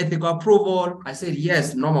you get ethical approval? I said,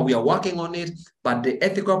 yes, Norma, we are working on it, but the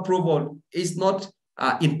ethical approval is not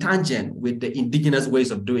in tangent with the indigenous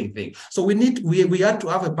ways of doing things. So we had to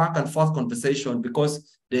have a back and forth conversation,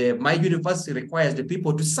 because my university requires the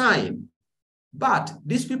people to sign. But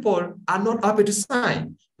these people are not happy to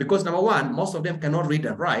sign, because number one, most of them cannot read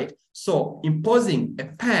and write. So imposing a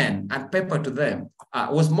pen and paper to them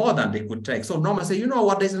was more than they could take. So Norma said, you know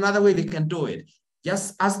what, there's another way we can do it.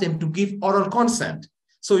 Just ask them to give oral consent.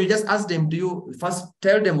 So you just ask them, do you first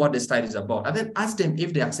tell them what the study is about, and then ask them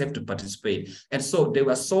if they accept to participate. And so they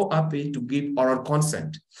were so happy to give oral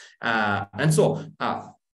consent.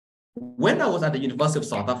 When I was at the University of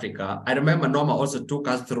South Africa, I remember Norma also took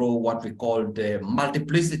us through what we call the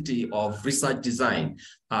multiplicity of research design,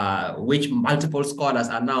 which multiple scholars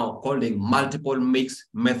are now calling multiple mixed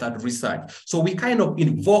method research. So we kind of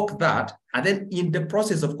invoke that. And then in the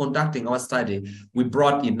process of conducting our study, we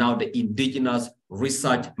brought in now the indigenous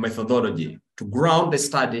research methodology to ground the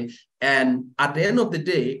study. And at the end of the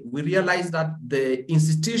day, we realized that the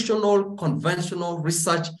institutional conventional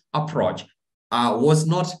research approach was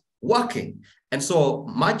not working. And so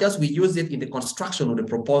much as we use it in the construction of the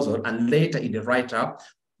proposal and later in the write-up,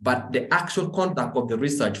 but the actual conduct of the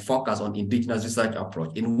research focused on indigenous research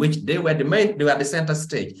approach, in which they were the center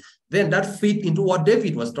stage. Then that fit into what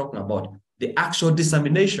David was talking about, the actual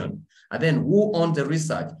dissemination. And then who owns the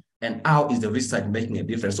research and how is the research making a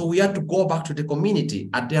difference? So we had to go back to the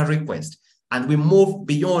community at their request. and we move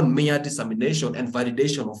beyond mere dissemination and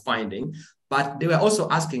validation of finding. But they were also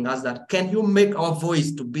asking us that, can you make our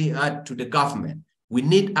voice to be heard to the government? We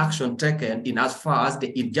need action taken in as far as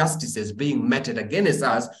the injustices being meted against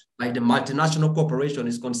us by the multinational corporation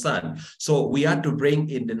is concerned. So we had to bring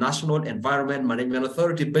in the National Environment Management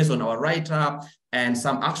Authority based on our write-up, and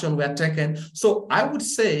some action were taken. So I would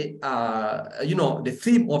say, the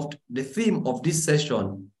theme of this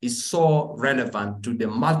session is so relevant to the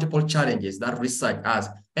multiple challenges that research has,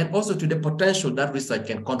 and also to the potential that research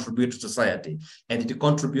can contribute to society, and to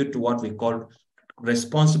contribute to what we call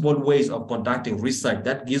responsible ways of conducting research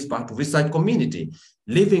that gives back to research community,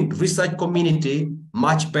 leaving research community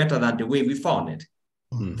much better than the way we found it.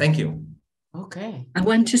 Thank you. Okay. I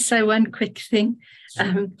want to say one quick thing,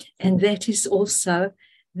 and that is also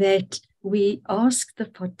that we asked the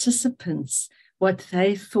participants what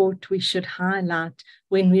they thought we should highlight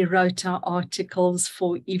when we wrote our articles,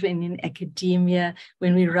 for even in academia,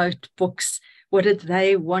 when we wrote books, what did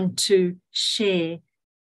they want to share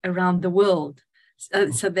around the world,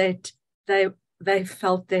 so that they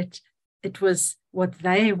felt that it was what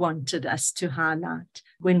they wanted us to highlight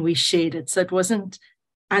when we shared it. So it wasn't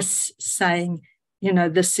us saying,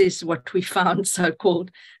 this is what we found,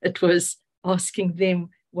 so-called. It was asking them,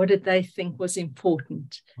 what did they think was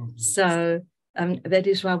important? Mm-hmm. So that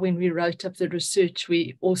is why when we wrote up the research,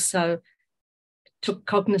 we also took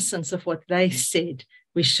cognizance of what they said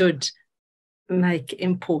we should make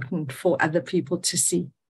important for other people to see.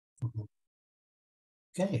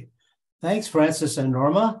 Okay. Thanks, Francis and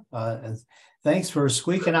Norma. And thanks for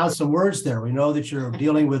squeaking out some words there. We know that you're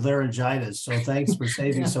dealing with laryngitis, so thanks for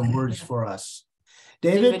saving some words for us.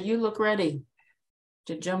 David, you look ready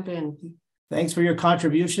to jump in. Thanks for your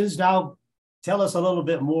contributions. Now, tell us a little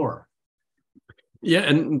bit more. Yeah,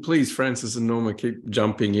 and please, Francis and Norma, keep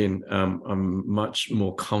jumping in. I'm much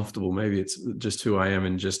more comfortable. Maybe it's just who I am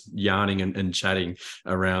and just yarning and chatting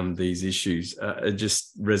around these issues. It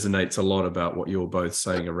just resonates a lot about what you're both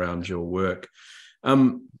saying around your work.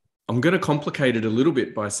 I'm going to complicate it a little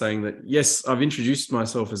bit by saying that, yes, I've introduced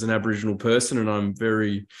myself as an Aboriginal person, and I'm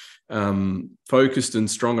very focused and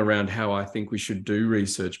strong around how I think we should do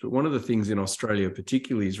research. But one of the things in Australia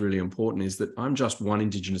particularly is really important is that I'm just one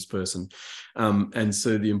Indigenous person. And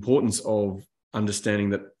so the importance of understanding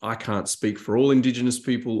that I can't speak for all Indigenous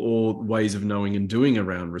people, or ways of knowing and doing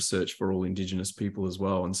around research for all Indigenous people as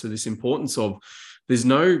well. And so this importance of,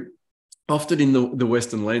 often in the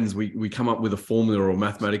Western lens, we come up with a formula or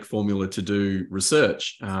mathematic formula to do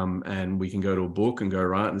research, and we can go to a book and go,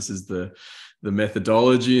 right, this is the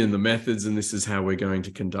methodology and the methods, and this is how we're going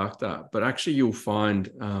to conduct that. But actually you'll find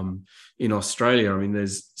in Australia,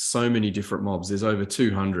 there's so many different mobs. There's over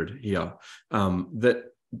 200 here, that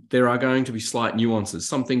there are going to be slight nuances.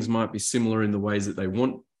 Some things might be similar in the ways that they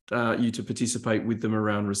want you to participate with them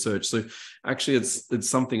around research. So actually it's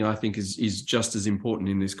something I think is just as important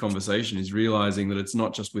in this conversation, is realizing that it's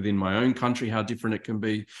not just within my own country how different it can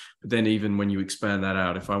be, but then even when you expand that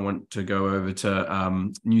out, if I want to go over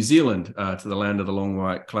to New Zealand, to the land of the long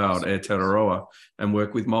white cloud, Aotearoa, and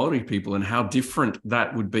work with Maori people, and how different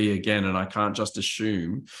that would be again. And I can't just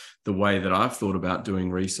assume the way that I've thought about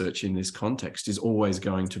doing research in this context is always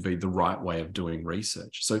going to be the right way of doing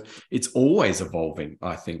research. So it's always evolving,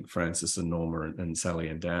 I think, Francis and Norma and Sally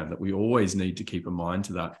and Dan, that we always need to keep in mind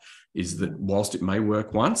to that, is that whilst it may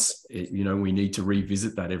work once, we need to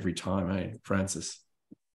revisit that every time, Francis?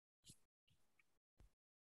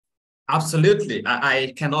 Absolutely.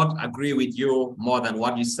 I cannot agree with you more than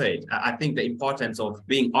what you said. I think the importance of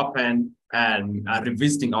being open and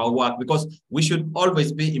revisiting our work, because we should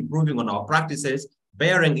always be improving on our practices,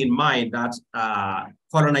 bearing in mind that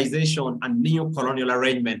colonization and neo-colonial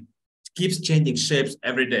arrangement keeps changing shapes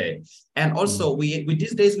every day. And also with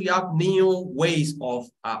these days, we have new ways of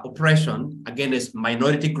oppression against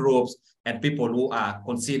minority groups and people who are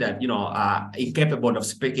considered, incapable of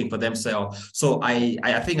speaking for themselves. So I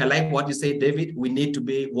think I like what you say, David. We need to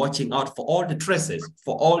be watching out for all the traces,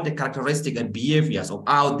 for all the characteristics and behaviors of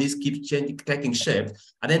how this keeps changing, taking shape.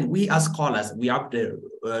 And then we as scholars, we have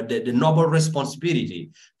the noble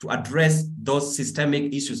responsibility to address those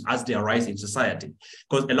systemic issues as they arise in society.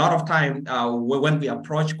 Because a lot of time when we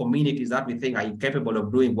approach communities that we think are incapable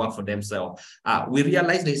of doing work for themselves, we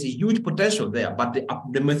realize there's a huge potential there, but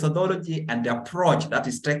the methodology and the approach that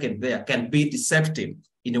is taken there can be deceptive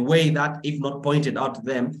in a way that, if not pointed out to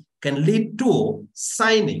them, can lead to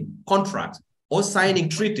signing contracts or signing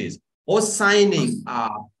treaties or signing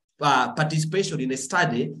participation in a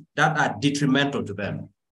study that are detrimental to them.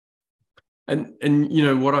 And you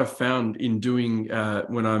know, what I've found in doing,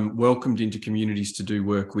 when I'm welcomed into communities to do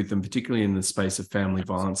work with them, particularly in the space of family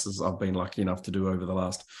violence, as I've been lucky enough to do over the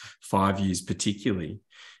last 5 years particularly,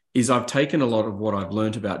 is I've taken a lot of what I've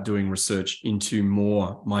learned about doing research into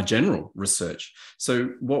more my general research. So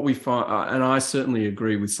what we find, and I certainly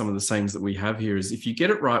agree with some of the sayings that we have here, is if you get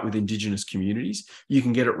it right with Indigenous communities, you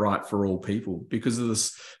can get it right for all people because of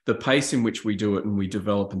this, the pace in which we do it and we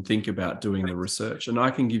develop and think about doing the research. And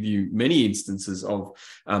I can give you many instances of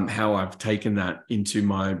how I've taken that into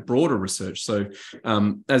my broader research. So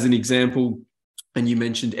as an example, and you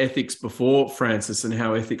mentioned ethics before, Francis, and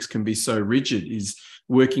how ethics can be so rigid, is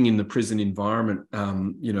working in the prison environment,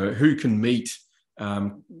 you know, who can meet,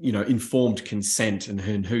 you know, informed consent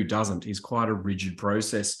and who doesn't is quite a rigid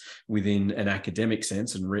process within an academic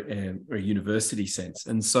sense and a university sense.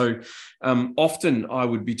 And so often I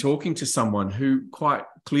would be talking to someone who quite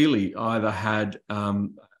clearly either had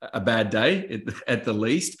a bad day at the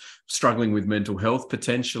least, struggling with mental health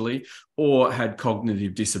potentially, or had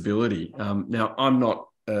cognitive disability. Now, I'm not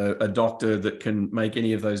a doctor that can make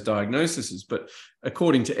any of those diagnoses, but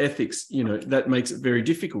according to ethics, you know, that makes it very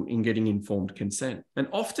difficult in getting informed consent. And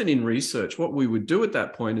often in research, what we would do at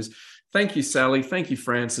that point is, thank you, Sally, thank you,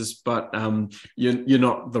 Francis, but you're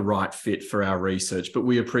not the right fit for our research, but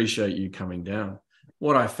we appreciate you coming down.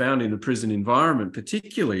 What I found in the prison environment,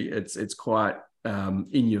 particularly, it's quite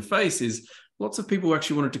in your face, is lots of people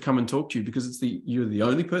actually wanted to come and talk to you because you're the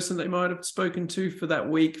only person they might have spoken to for that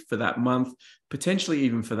week, for that month, potentially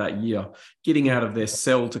even for that year, getting out of their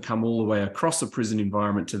cell to come all the way across a prison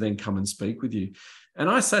environment to then come and speak with you. And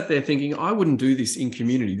I sat there thinking, I wouldn't do this in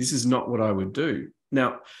community. This is not what I would do.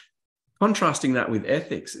 Now, contrasting that with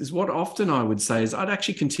ethics is what often I would say is I'd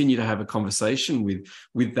actually continue to have a conversation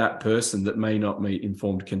with that person that may not meet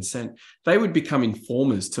informed consent. They would become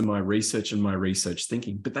informers to my research and my research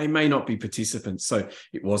thinking, but they may not be participants. So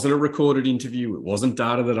it wasn't a recorded interview. It wasn't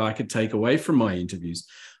data that I could take away from my interviews.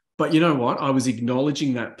 But you know what? I was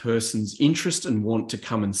acknowledging that person's interest and want to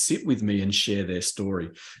come and sit with me and share their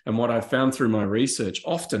story. And what I found through my research,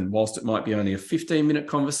 often, whilst it might be only a 15-minute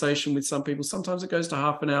conversation with some people, sometimes it goes to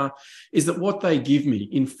half an hour, is that what they give me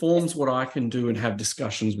informs what I can do and have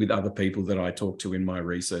discussions with other people that I talk to in my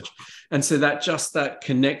research. And so that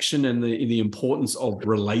connection and the importance of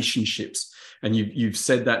relationships. And you've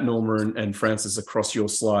said that, Norma and Francis, across your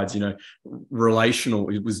slides, you know, relational,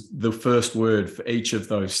 it was the first word for each of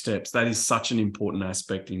those steps. That is such an important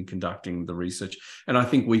aspect in conducting the research. And I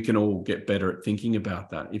think we can all get better at thinking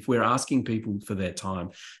about that. If we're asking people for their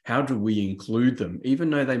time, how do we include them,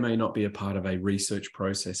 even though they may not be a part of a research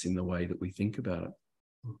process in the way that we think about it?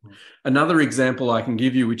 Mm-hmm. Another example I can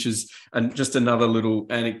give you, which is just another little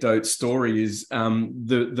anecdote story, is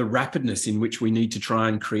the rapidness in which we need to try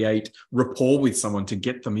and create rapport with someone to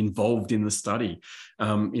get them involved in the study.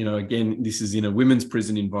 You know, again, this is in a women's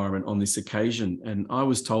prison environment on this occasion, and I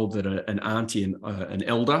was told that an auntie, an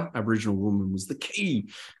elder Aboriginal woman, was the key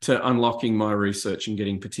to unlocking my research and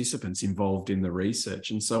getting participants involved in the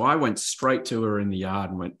research. And so I went straight to her in the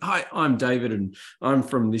yard and went, "Hi, I'm David, and I'm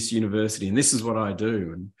from this university, and this is what I do."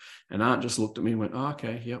 And Aunt just looked at me and went, "Oh,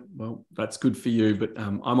 okay, yep, well, that's good for you, but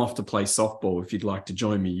I'm off to play softball. If you'd like to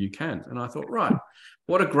join me, you can." And I thought, right,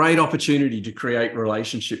 what a great opportunity to create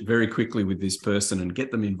relationship very quickly with this person and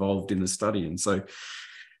get them involved in the study. And so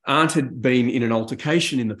Aunt had been in an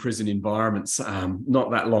altercation in the prison environments not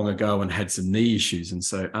that long ago and had some knee issues. And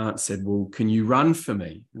so Aunt said, "Well, can you run for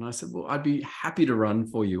me?" And I said, "Well, I'd be happy to run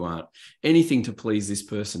for you, Aunt. Anything to please this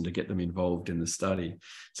person to get them involved in the study."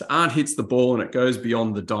 So Aunt hits the ball and it goes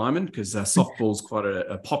beyond the diamond, because softball is quite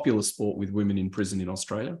a popular sport with women in prison in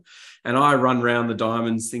Australia. And I run around the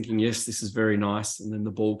diamonds thinking, yes, this is very nice. And then the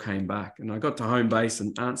ball came back and I got to home base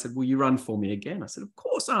and Aunt said, "Will you run for me again?" I said, "Of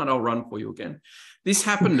course, Aunt, I'll run for you again." This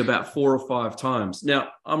happened about 4 or 5 times. Now,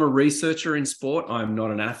 I'm a researcher in sport. I'm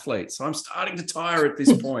not an athlete. So I'm starting to tire at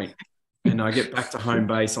this point. And I get back to home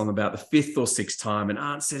base on about the 5th or 6th time. And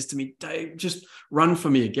Aunt says to me, "Dave, just run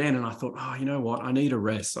for me again." And I thought, oh, you know what? I need a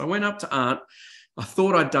rest. So I went up to Aunt. I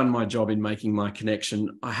thought I'd done my job in making my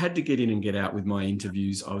connection. I had to get in and get out with my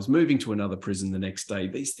interviews. I was moving to another prison the next day.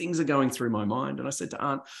 These things are going through my mind. And I said to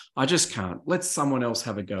Aunt, "I just can't. Let someone else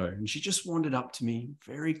have a go." And she just wandered up to me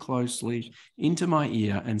very closely into my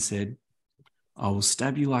ear and said, "I will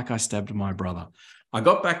stab you like I stabbed my brother." I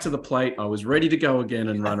got back to the plate. I was ready to go again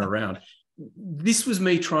and run around. this was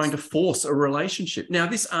me trying to force a relationship. Now,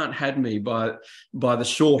 this aunt had me by the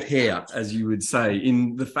short hair, as you would say,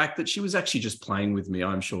 in the fact that she was actually just playing with me,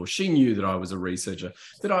 I'm sure. She knew that I was a researcher,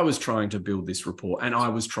 that I was trying to build this report, and I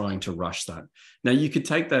was trying to rush that. Now, you could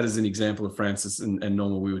take that as an example of Francis and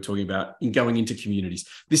Norma we were talking about in going into communities.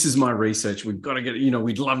 This is my research. We've got to get,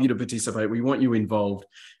 we'd love you to participate. We want you involved,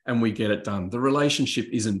 and we get it done. The relationship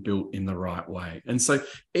isn't built in the right way. And so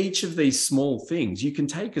each of these small things you can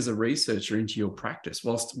take as a researcher into your practice.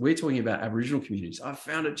 Whilst we're talking about Aboriginal communities, I've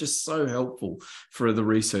found it just so helpful for the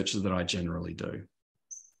researchers that I generally do.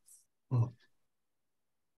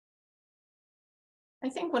 I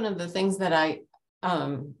think one of the things that I,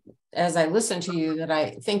 as I listen to you, that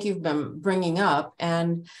I think you've been bringing up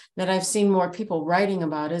and that I've seen more people writing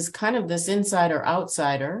about is kind of this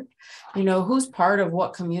insider-outsider, who's part of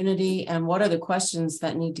what community and what are the questions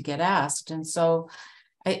that need to get asked. And so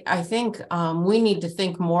I think we need to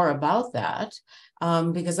think more about that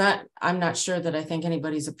because I'm not sure that I think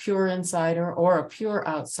anybody's a pure insider or a pure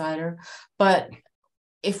outsider. But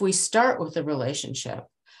if we start with the relationship,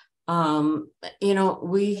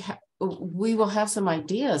 we will have some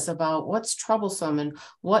ideas about what's troublesome and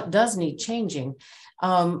what does need changing.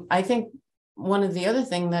 I think one of the other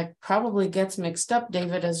thing that probably gets mixed up,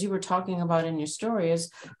 David, as you were talking about in your story,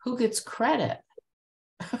 is who gets credit.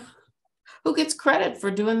 Who gets credit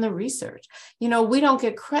for doing the research? We don't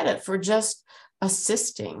get credit for just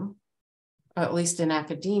assisting, at least in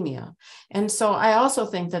academia. And so I also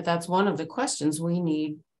think that that's one of the questions we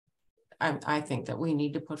need, I think that we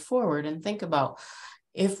need to put forward and think about.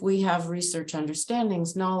 If we have research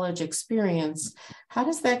understandings, knowledge, experience, how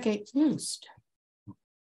does that get used?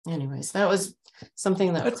 Anyways, that was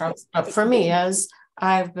something that cropped up for me as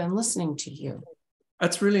I've been listening to you.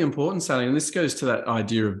 That's really important, Sally. And this goes to that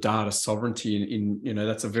idea of data sovereignty.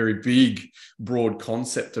 That's a very big, broad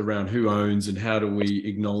concept around who owns and how do we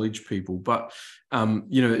acknowledge people. But,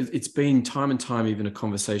 it's been time and time, even a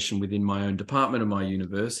conversation within my own department and my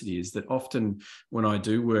university, is that often when I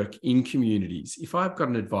do work in communities, if I've got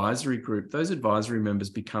an advisory group, those advisory members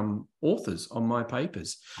become authors on my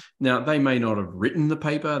papers. Now, they may not have written the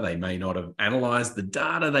paper, they may not have analysed the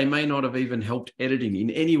data, they may not have even helped editing in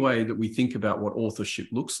any way that we think about what authorship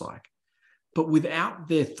looks like. But without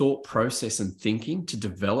their thought process and thinking to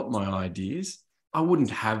develop my ideas, I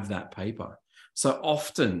wouldn't have that paper. So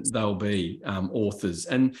often they'll be authors.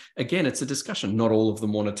 And again, it's a discussion. Not all of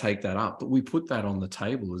them want to take that up, but we put that on the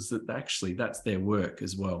table as that actually that's their work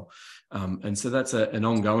as well. And so that's an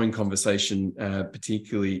ongoing conversation,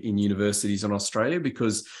 particularly in universities in Australia,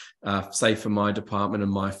 because say for my department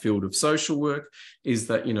and my field of social work is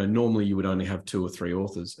that, normally you would only have 2 or 3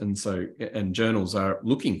 authors. And journals are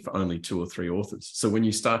looking for only 2 or 3 authors. So when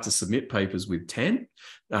you start to submit papers with 10,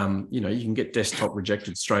 you can get desktop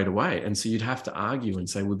rejected straight away. And so you'd have to argue and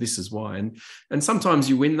say, well, this is why. And sometimes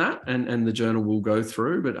you win that and the journal will go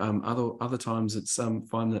through, but other times it's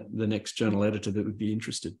find that the next journal editor that would be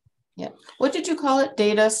interested. Yeah. What did you call it?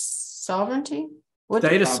 Data sovereignty?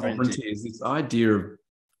 Data sovereignty is this idea of,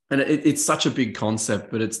 and it's such a big concept,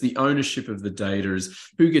 but it's the ownership of the data, is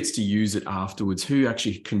who gets to use it afterwards, who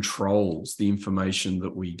actually controls the information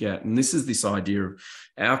that we get. And this is this idea of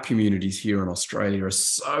our communities here in Australia are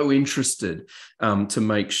so interested to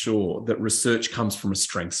make sure that research comes from a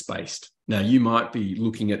strengths-based. Now, you might be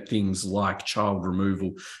looking at things like child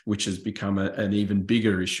removal, which has become an even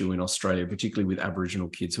bigger issue in Australia, particularly with Aboriginal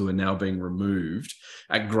kids who are now being removed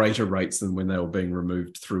at greater rates than when they were being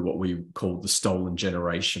removed through what we call the stolen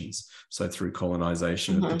generations. So through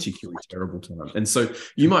colonisation, a particularly terrible time. And so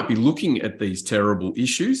you might be looking at these terrible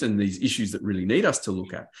issues and these issues that really need us to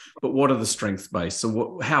look at. But what are the strengths-based?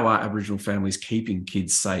 So how are Aboriginal families keeping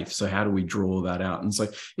kids safe? So how do we draw that out? And so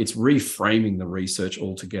it's reframing the research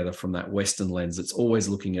altogether from that Western lens. It's always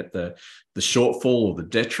looking at the shortfall or the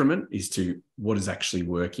detriment is to what is actually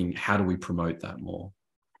working. How do we promote that more?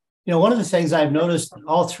 One of the things I've noticed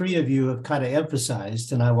all 3 of you have kind of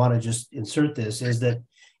emphasized, and I want to just insert this, is that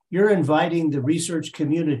you're inviting the research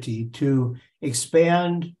community to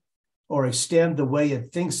expand or extend the way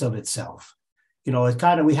it thinks of itself.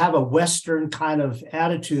 We have a Western kind of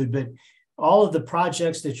attitude, but all of the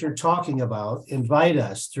projects that you're talking about invite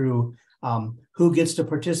us through who gets to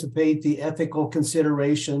participate, the ethical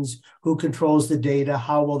considerations, who controls the data,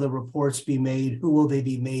 how will the reports be made, who will they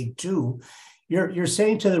be made to. You're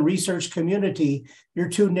saying to the research community, you're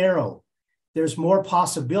too narrow. There's more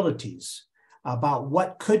possibilities about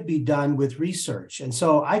what could be done with research. And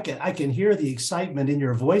so I can hear the excitement in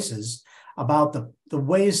your voices about the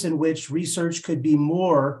ways in which research could be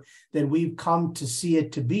more than we've come to see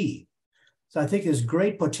it to be. So I think there's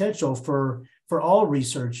great potential for for all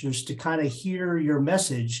researchers to kind of hear your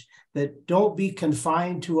message, that don't be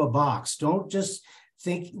confined to a box. Don't just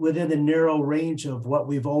think within the narrow range of what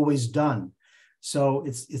we've always done. So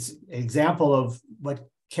it's an example of what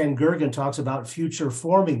Ken Gergen talks about, future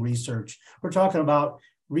forming research. We're talking about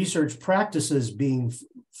research practices being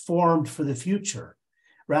formed for the future,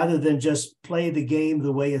 rather than just play the game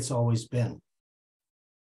the way it's always been.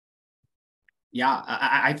 Yeah,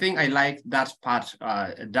 I think I like that part,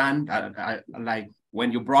 Dan. I like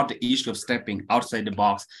when you brought the issue of stepping outside the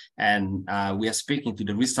box, and we are speaking to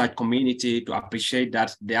the research community to appreciate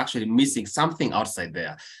that they're actually missing something outside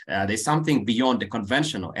there. There's something beyond the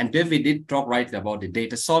conventional. And David did talk rightly about the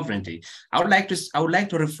data sovereignty. I would like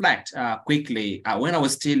to reflect quickly when I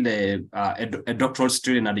was still a doctoral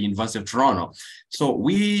student at the University of Toronto. So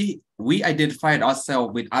we identified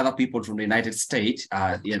ourselves with other people from the United States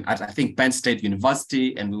at, I think, Penn State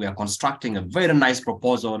University, and we were constructing a very nice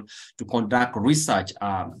proposal to conduct research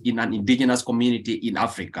in an indigenous community in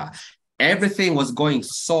Africa. Everything was going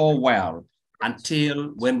so well until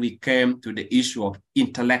when we came to the issue of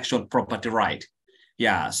intellectual property right.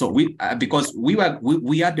 Yeah, so because we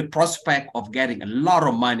had the prospect of getting a lot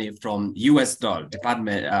of money from US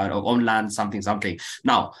Department of Homeland something.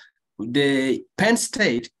 Now, the Penn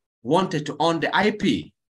State wanted to own the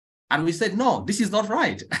IP, and we said, no, this is not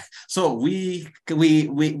right. So we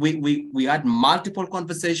had multiple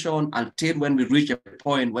conversations until when we reached a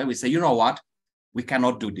point where we say, you know what, we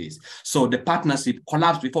cannot do this. So the partnership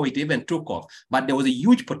collapsed before it even took off, but there was a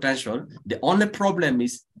huge potential. The only problem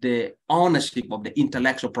is the ownership of the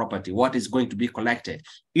intellectual property, what is going to be collected.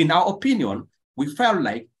 In our opinion, we felt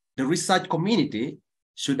like the research community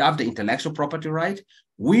should have the intellectual property right.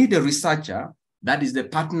 We, the researcher, that is the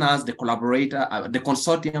partners, the collaborator, the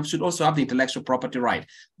consortium should also have the intellectual property right.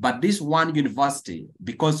 But this one university,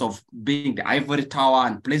 because of being the ivory tower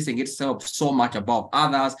and placing itself so much above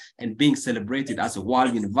others and being celebrated as a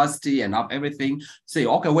world university and have everything, say,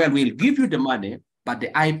 okay, well, we'll give you the money, but the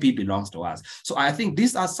IP belongs to us. So I think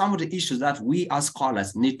these are some of the issues that we as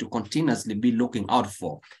scholars need to continuously be looking out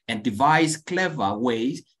for and devise clever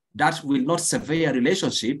ways that will not sever a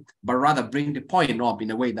relationship, but rather bring the point up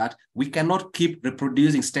in a way that we cannot keep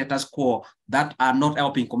reproducing status quo that are not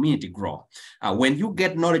helping community grow. When you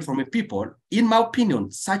get knowledge from a people, in my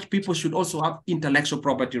opinion, such people should also have intellectual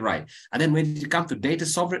property right. And then when it comes to data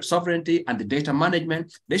sovereignty and the data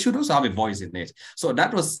management, they should also have a voice in it. So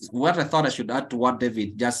that was what I thought I should add to what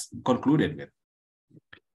David just concluded with.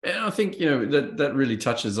 And I think, that really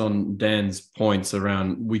touches on Dan's points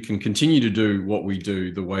around we can continue to do what we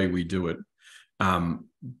do the way we do it.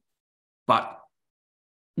 But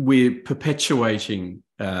we're perpetuating,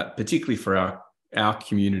 particularly for our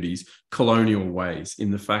communities, colonial ways in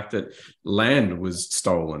the fact that land was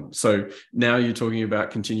stolen. So now you're talking about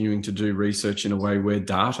continuing to do research in a way where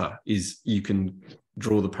data is, you can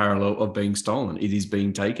draw the parallel of being stolen. It is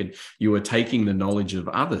being taken. You are taking the knowledge of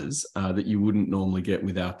others that you wouldn't normally get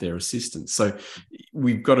without their assistance. So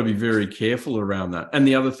we've got to be very careful around that. And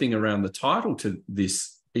the other thing around the title to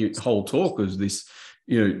this whole talk is this,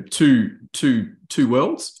 two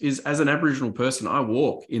worlds, is as an Aboriginal person, I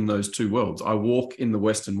walk in those two worlds. I walk in the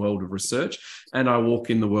Western world of research and I walk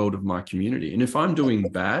in the world of my community. And if I'm doing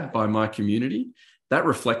bad by my community, that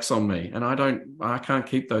reflects on me, and I can't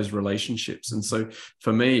keep those relationships. And so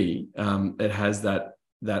for me, it has that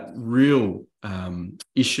real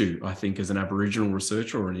issue, I think, as an Aboriginal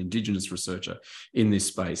researcher or an Indigenous researcher in this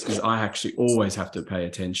space, is I actually always have to pay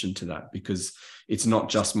attention to that, because it's not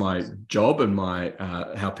just my job and my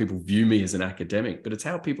how people view me as an academic, but it's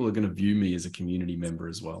how people are going to view me as a community member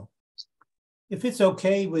as well. If it's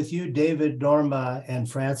okay with you, David, Norma, and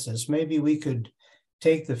Francis, maybe we could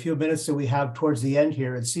take the few minutes that we have towards the end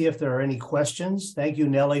here and see if there are any questions. Thank you,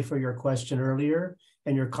 Nellie, for your question earlier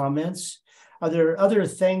and your comments. Are there other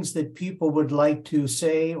things that people would like to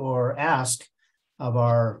say or ask of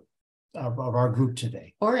our group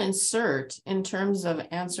today? Or insert in terms of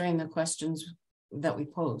answering the questions that we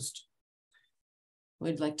posed?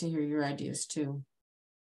 We'd like to hear your ideas too.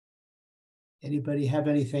 Anybody have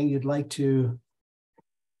anything you'd like to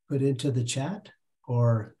put into the chat,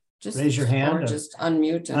 or just raise your hand, or just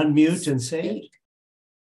unmute and say it?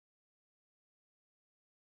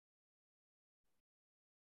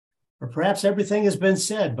 Or perhaps everything has been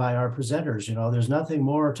said by our presenters. There's nothing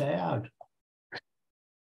more to add.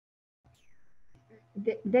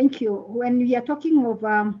 Thank you. When we are talking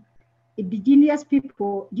of indigenous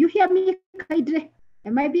people, do you hear me, Kaidre?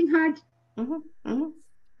 Am I being heard?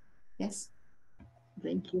 Yes.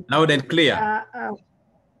 Thank you. Loud and clear.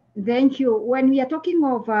 Thank you. When we are talking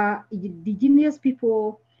of indigenous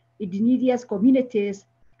people, indigenous communities,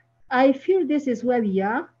 I feel this is where we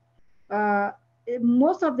are.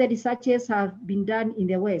 Most of the researches have been done in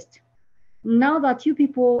the West. Now that you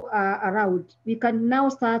people are around, we can now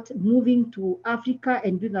start moving to Africa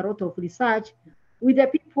and doing a lot of research with the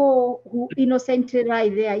people who innocently lie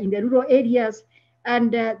there in the rural areas,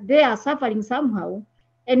 and they are suffering somehow,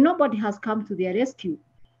 and nobody has come to their rescue.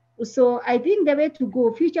 So I think the way to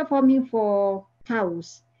go, future farming for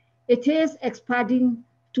Taos, it is expanding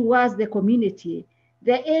towards the community,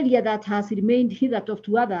 the area that has remained hitherto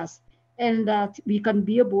to others, and that we can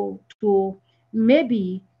be able to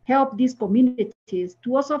maybe help these communities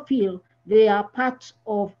to also feel they are part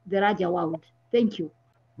of the larger world. Thank you.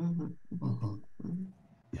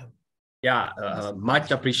 Yeah,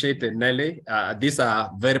 much appreciated, Nelly. These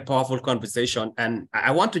are very powerful conversation, and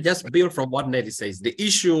I want to just build from what Nelly says. The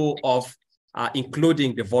issue of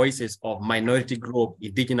including the voices of minority group,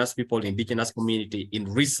 indigenous people, indigenous community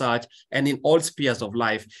in research and in all spheres of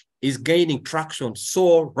life is gaining traction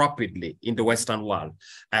so rapidly in the Western world.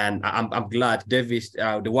 And I'm glad, David,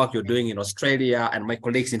 the work you're doing in Australia and my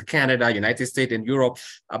colleagues in Canada, United States and Europe,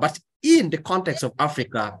 but in the context of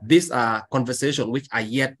Africa, these are conversations which are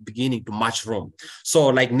yet beginning to mushroom. So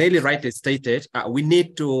like Nelly rightly stated, we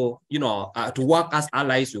need to, to work as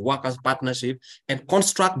allies, we work as partnership and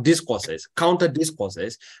construct discourses, counter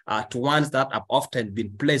discourses to ones that have often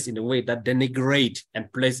been placed in a way that denigrate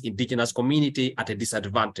and place indigenous community at a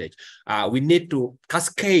disadvantage. We need to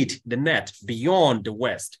cascade the net beyond the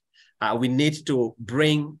West. We need to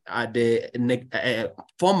bring the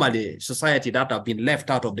formally society that have been left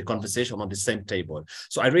out of the conversation on the same table.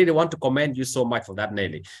 So I really want to commend you so much for that,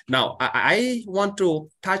 Nelly. Now, I want to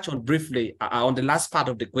touch on briefly on the last part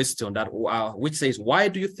of the question that which says, why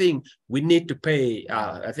do you think we need to pay,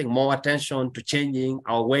 I think, more attention to changing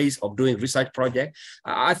our ways of doing research projects?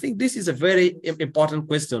 I think this is a very important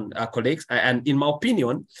question, colleagues. And in my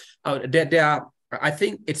opinion, I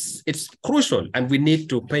think it's crucial and we need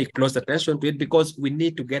to pay close attention to it because we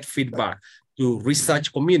need to get feedback to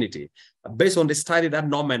research community. Based on the study that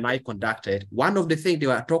Norma and I conducted, one of the things they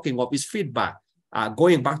were talking of is feedback,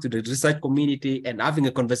 going back to the research community and having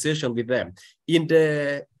a conversation with them. In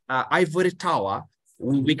the ivory tower,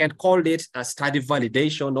 we can call it a study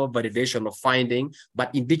validation or validation of finding,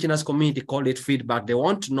 but indigenous community call it feedback. They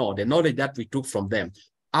want to know the knowledge that we took from them.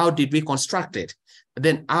 How did we construct it?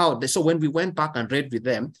 Then so when we went back and read with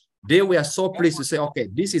them, they were so pleased to say, okay,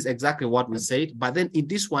 this is exactly what we said, but then in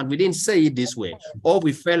this one, we didn't say it this way, or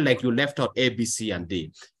we felt like you left out A, B, C, and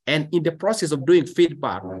D. And in the process of doing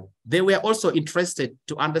feedback, they were also interested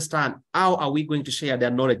to understand how are we going to share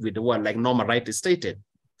their knowledge with the world, like Norma rightly stated.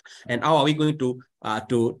 And how are we going to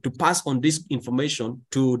pass on this information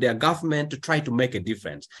to their government to try to make a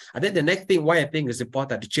difference? And then the next thing why I think it's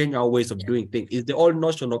important to change our ways of doing things is the whole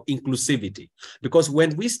notion of inclusivity. Because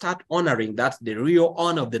when we start honoring that the real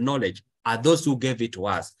honor of the knowledge are those who gave it to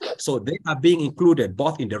us. So they are being included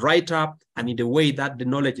both in the write-up and in the way that the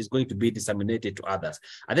knowledge is going to be disseminated to others.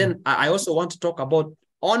 And then I also want to talk about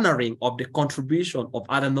honoring of the contribution of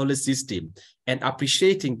other knowledge system and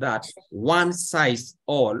appreciating that one size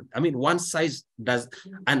does,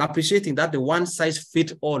 and appreciating that the one size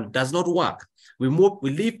fit all does not work. We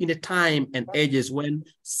live in a time and ages when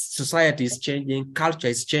society is changing, culture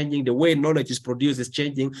is changing, the way knowledge is produced is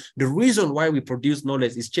changing, the reason why we produce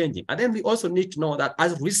knowledge is changing. And then we also need to know that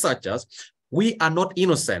as researchers, we are not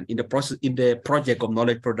innocent in the process, in the project of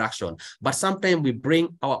knowledge production, but sometimes we bring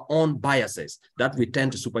our own biases that we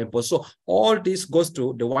tend to superimpose. So all this goes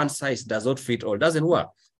to the one size does not fit all, doesn't work.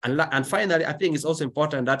 And finally, I think it's also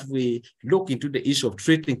important that we look into the issue of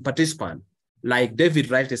treating participants. Like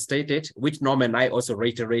David rightly stated, which Norma and I also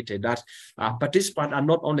reiterated, that participants are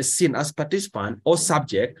not only seen as participants or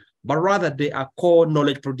subject, but rather they are core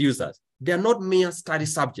knowledge producers. They are not mere study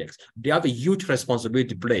subjects. They have a huge responsibility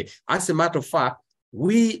to play. As a matter of fact,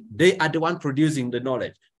 they are the one producing the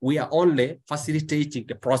knowledge. We are only facilitating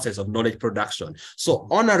the process of knowledge production. So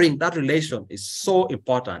honoring that relation is so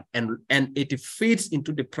important, and it feeds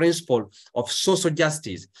into the principle of social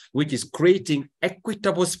justice, which is creating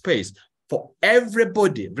equitable space for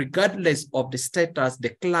everybody, regardless of the status,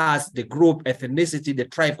 the class, the group, ethnicity, the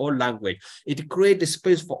tribe, or language. It creates a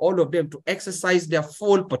space for all of them to exercise their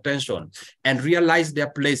full potential and realize their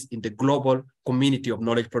place in the global community of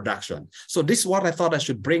knowledge production. So this is what I thought I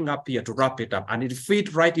should bring up here to wrap it up. And it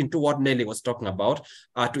fits right into what Nelly was talking about,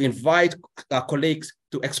 to invite our colleagues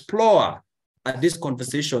to explore this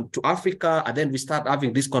conversation to Africa, and then we start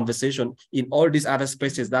having this conversation in all these other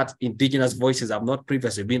spaces that indigenous voices have not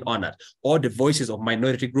previously been honored, or the voices of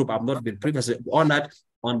minority group have not been previously honored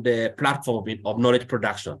on the platform of knowledge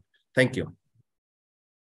production. Thank you.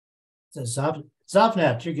 So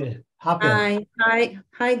Zavnet, you can hop in.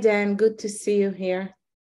 Hi, Dan. Good to see you here.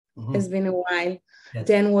 Mhm. It's been a while. Yes.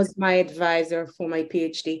 Dan was my advisor for my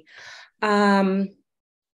PhD.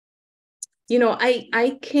 You know,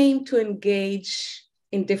 I came to engage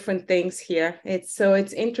in different things here. It's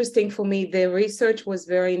interesting for me. The research was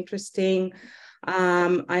very interesting.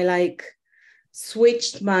 I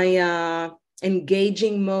switched my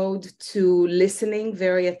engaging mode to listening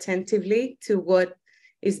very attentively to what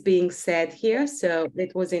is being said here. So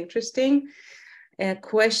it was interesting. A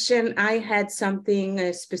question, I had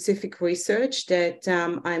a specific research that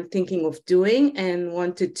I'm thinking of doing and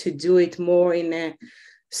wanted to do it more in a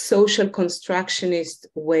social constructionist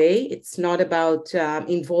way. It's not about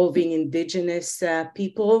involving indigenous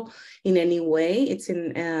people in any way. It's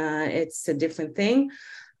a different thing.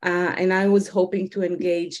 And I was hoping to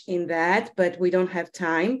engage in that, but we don't have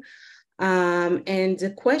time. And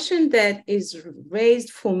the question that is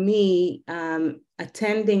raised for me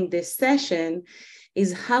attending this session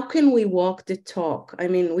is, how can we walk the talk? I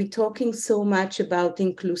mean, we're talking so much about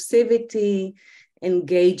inclusivity,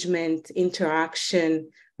 engagement, interaction,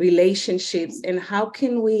 relationships, and how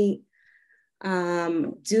can we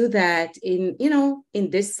do that in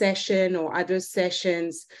this session or other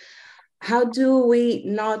sessions? How do we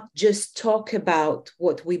not just talk about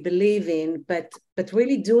what we believe in, but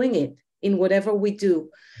really doing it in whatever we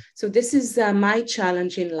do? So this is my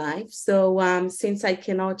challenge in life. So since I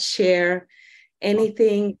cannot share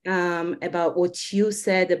anything about what you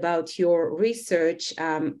said about your research,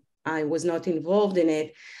 I was not involved in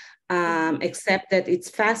it, except that it's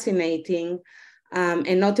fascinating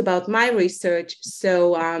and not about my research.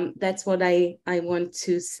 So that's what I want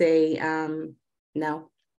to say now.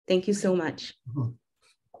 Thank you so much.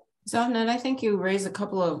 Zavnet, I think you raise a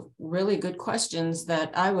couple of really good questions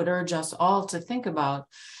that I would urge us all to think about.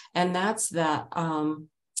 And that's that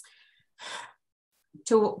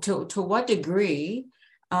to what degree,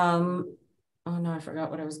 oh no, I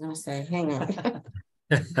forgot what I was going to say. Hang on.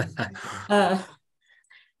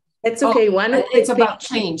 It's okay. It's about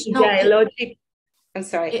change. Dialogic. I'm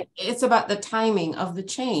sorry. It's about the timing of the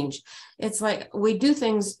change. It's like we do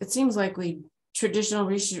things, it seems like traditional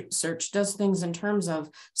research does things in terms of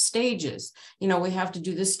stages. You know, we have to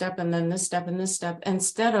do this step and then this step and this step,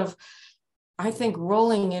 instead of, I think,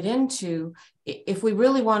 rolling it into, if we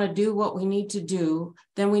really want to do what we need to do,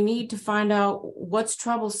 then we need to find out what's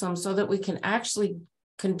troublesome so that we can actually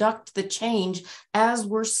conduct the change as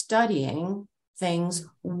we're studying things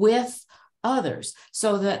with others,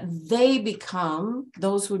 so that they become,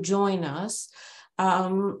 those who join us,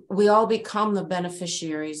 we all become the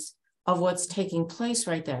beneficiaries of what's taking place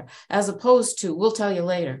right there, as opposed to, we'll tell you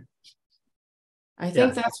later. I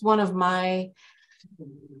think that's one of my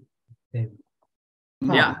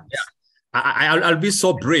I'll be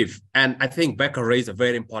so brief. And I think Becca raised a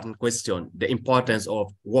very important question, the importance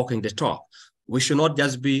of walking the talk. We should not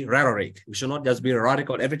just be rhetoric. We should not just be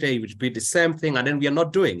radical. Every day we repeat the same thing and then we are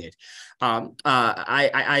not doing it. I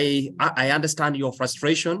understand your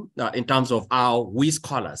frustration in terms of how we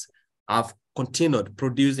scholars have continued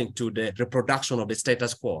producing to the reproduction of the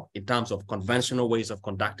status quo in terms of conventional ways of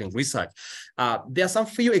conducting research. There are some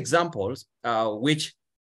few examples which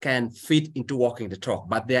can fit into walking the talk,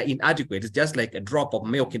 but they are inadequate. It's just like a drop of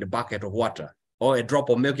milk in a bucket of water, or a drop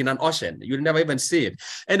of milk in an ocean. You'll never even see it.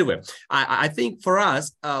 Anyway, I think for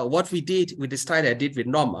us, what we did with the study I did with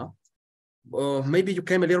Norma, maybe you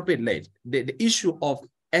came a little bit late, the issue of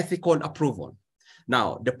ethical approval.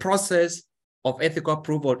 Now, the process of ethical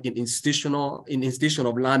approval in institution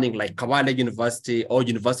of learning like Kampala University or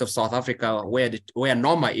University of South Africa, where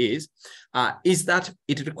Norma is that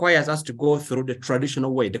it requires us to go through the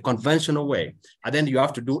traditional way, the conventional way, and then you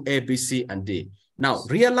have to do A, B, C, and D. Now,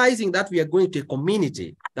 realizing that we are going to a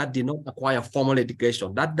community that did not acquire formal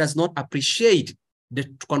education, that does not appreciate the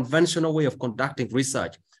conventional way of conducting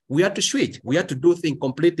research, we have to switch. We have to do things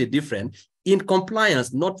completely different in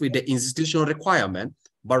compliance, not with the institutional requirement,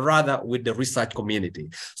 but rather with the research community.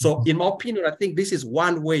 So in my opinion, I think this is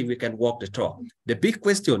one way we can walk the talk. The big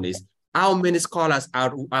question is, how many scholars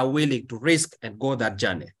are willing to risk and go that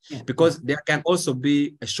journey? Because there can also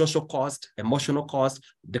be a social cost, emotional cost,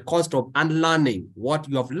 the cost of unlearning what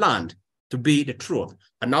you have learned to be the truth.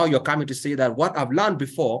 And now you're coming to say that what I've learned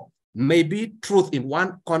before may be truth in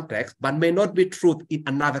one context, but may not be truth in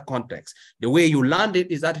another context. The way you learned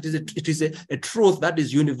it is that it is a truth that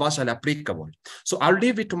is universally applicable. So I'll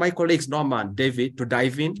leave it to my colleagues, Norma and David, to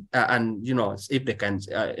dive in and, if they can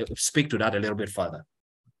speak to that a little bit further.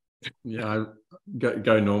 Yeah,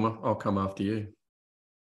 go Norma. I'll come after you.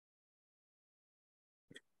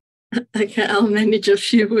 Okay, I'll manage a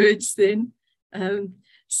few words then.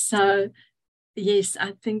 So yes,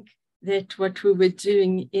 I think that what we were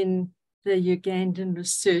doing in the Ugandan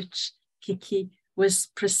research, Kiki, was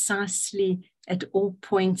precisely at all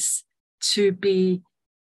points to be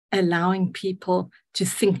allowing people to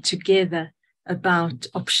think together about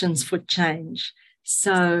options for change.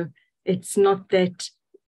 So it's not that,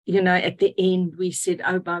 you know, at the end we said,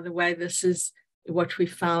 oh, by the way, this is what we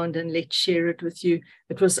found and let's share it with you.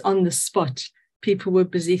 It was on the spot. People were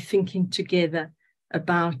busy thinking together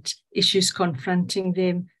about issues confronting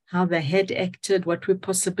them, how they had acted, what were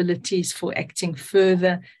possibilities for acting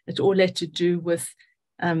further. It all had to do with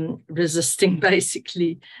resisting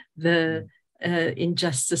basically the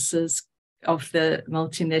injustices of the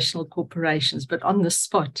multinational corporations. But on the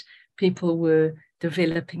spot, people were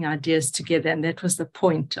developing ideas together, and that was the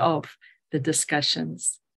point of the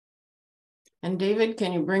discussions. And David,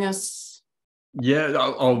 can you bring us? Yeah,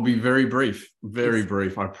 I'll be very brief,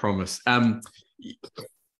 I promise.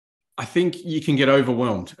 I think you can get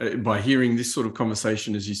overwhelmed by hearing this sort of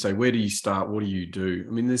conversation. As you say, where do you start? What do you do?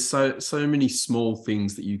 I mean, there's so many small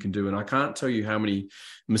things that you can do. And I can't tell you how many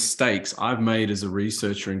mistakes I've made as a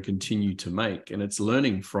researcher and continue to make. And it's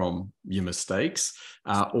learning from your mistakes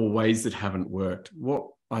or ways that haven't worked. What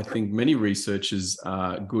I think many researchers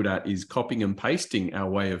are good at is copying and pasting our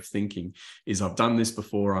way of thinking. Is I've done this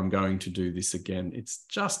before, I'm going to do this again. It's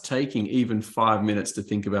just taking even 5 minutes to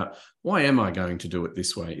think about, why am I going to do it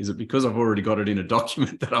this way? Is it because I've already got it in a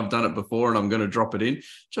document that I've done it before and I'm going to drop it in?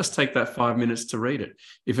 Just take that 5 minutes to read it.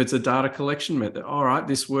 If it's a data collection method, all right,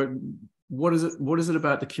 this work, what is it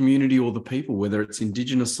about the community or the people, whether it's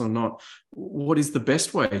Indigenous or not? What is the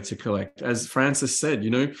best way to collect? As Francis said,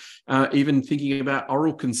 even thinking about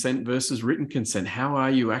oral consent versus written consent, how are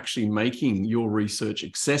you actually making your research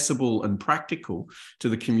accessible and practical to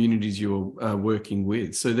the communities you're working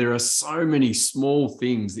with? So there are so many small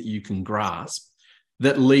things that you can grasp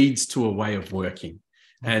that leads to a way of working.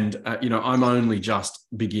 And, I'm only just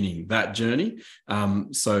beginning that journey.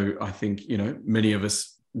 So I think, many of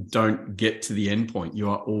us don't get to the end point. You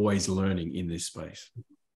are always learning in this space.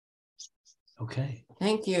 Okay.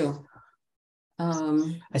 Thank you.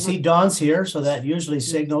 I see Dawn's here, so that usually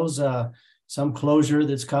signals some closure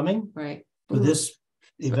that's coming Right. for this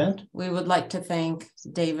event. We would like to thank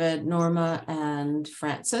David, Norma, and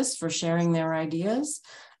Francis for sharing their ideas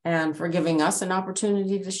and for giving us an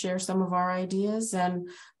opportunity to share some of our ideas. And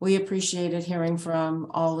we appreciated hearing from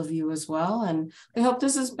all of you as well. And we hope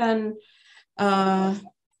this has been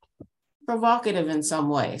provocative in some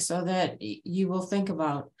way so that you will think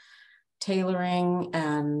about tailoring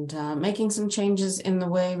and making some changes in the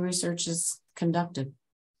way research is conducted.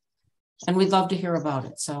 And we'd love to hear about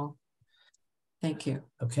it. So thank you.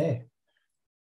 Okay.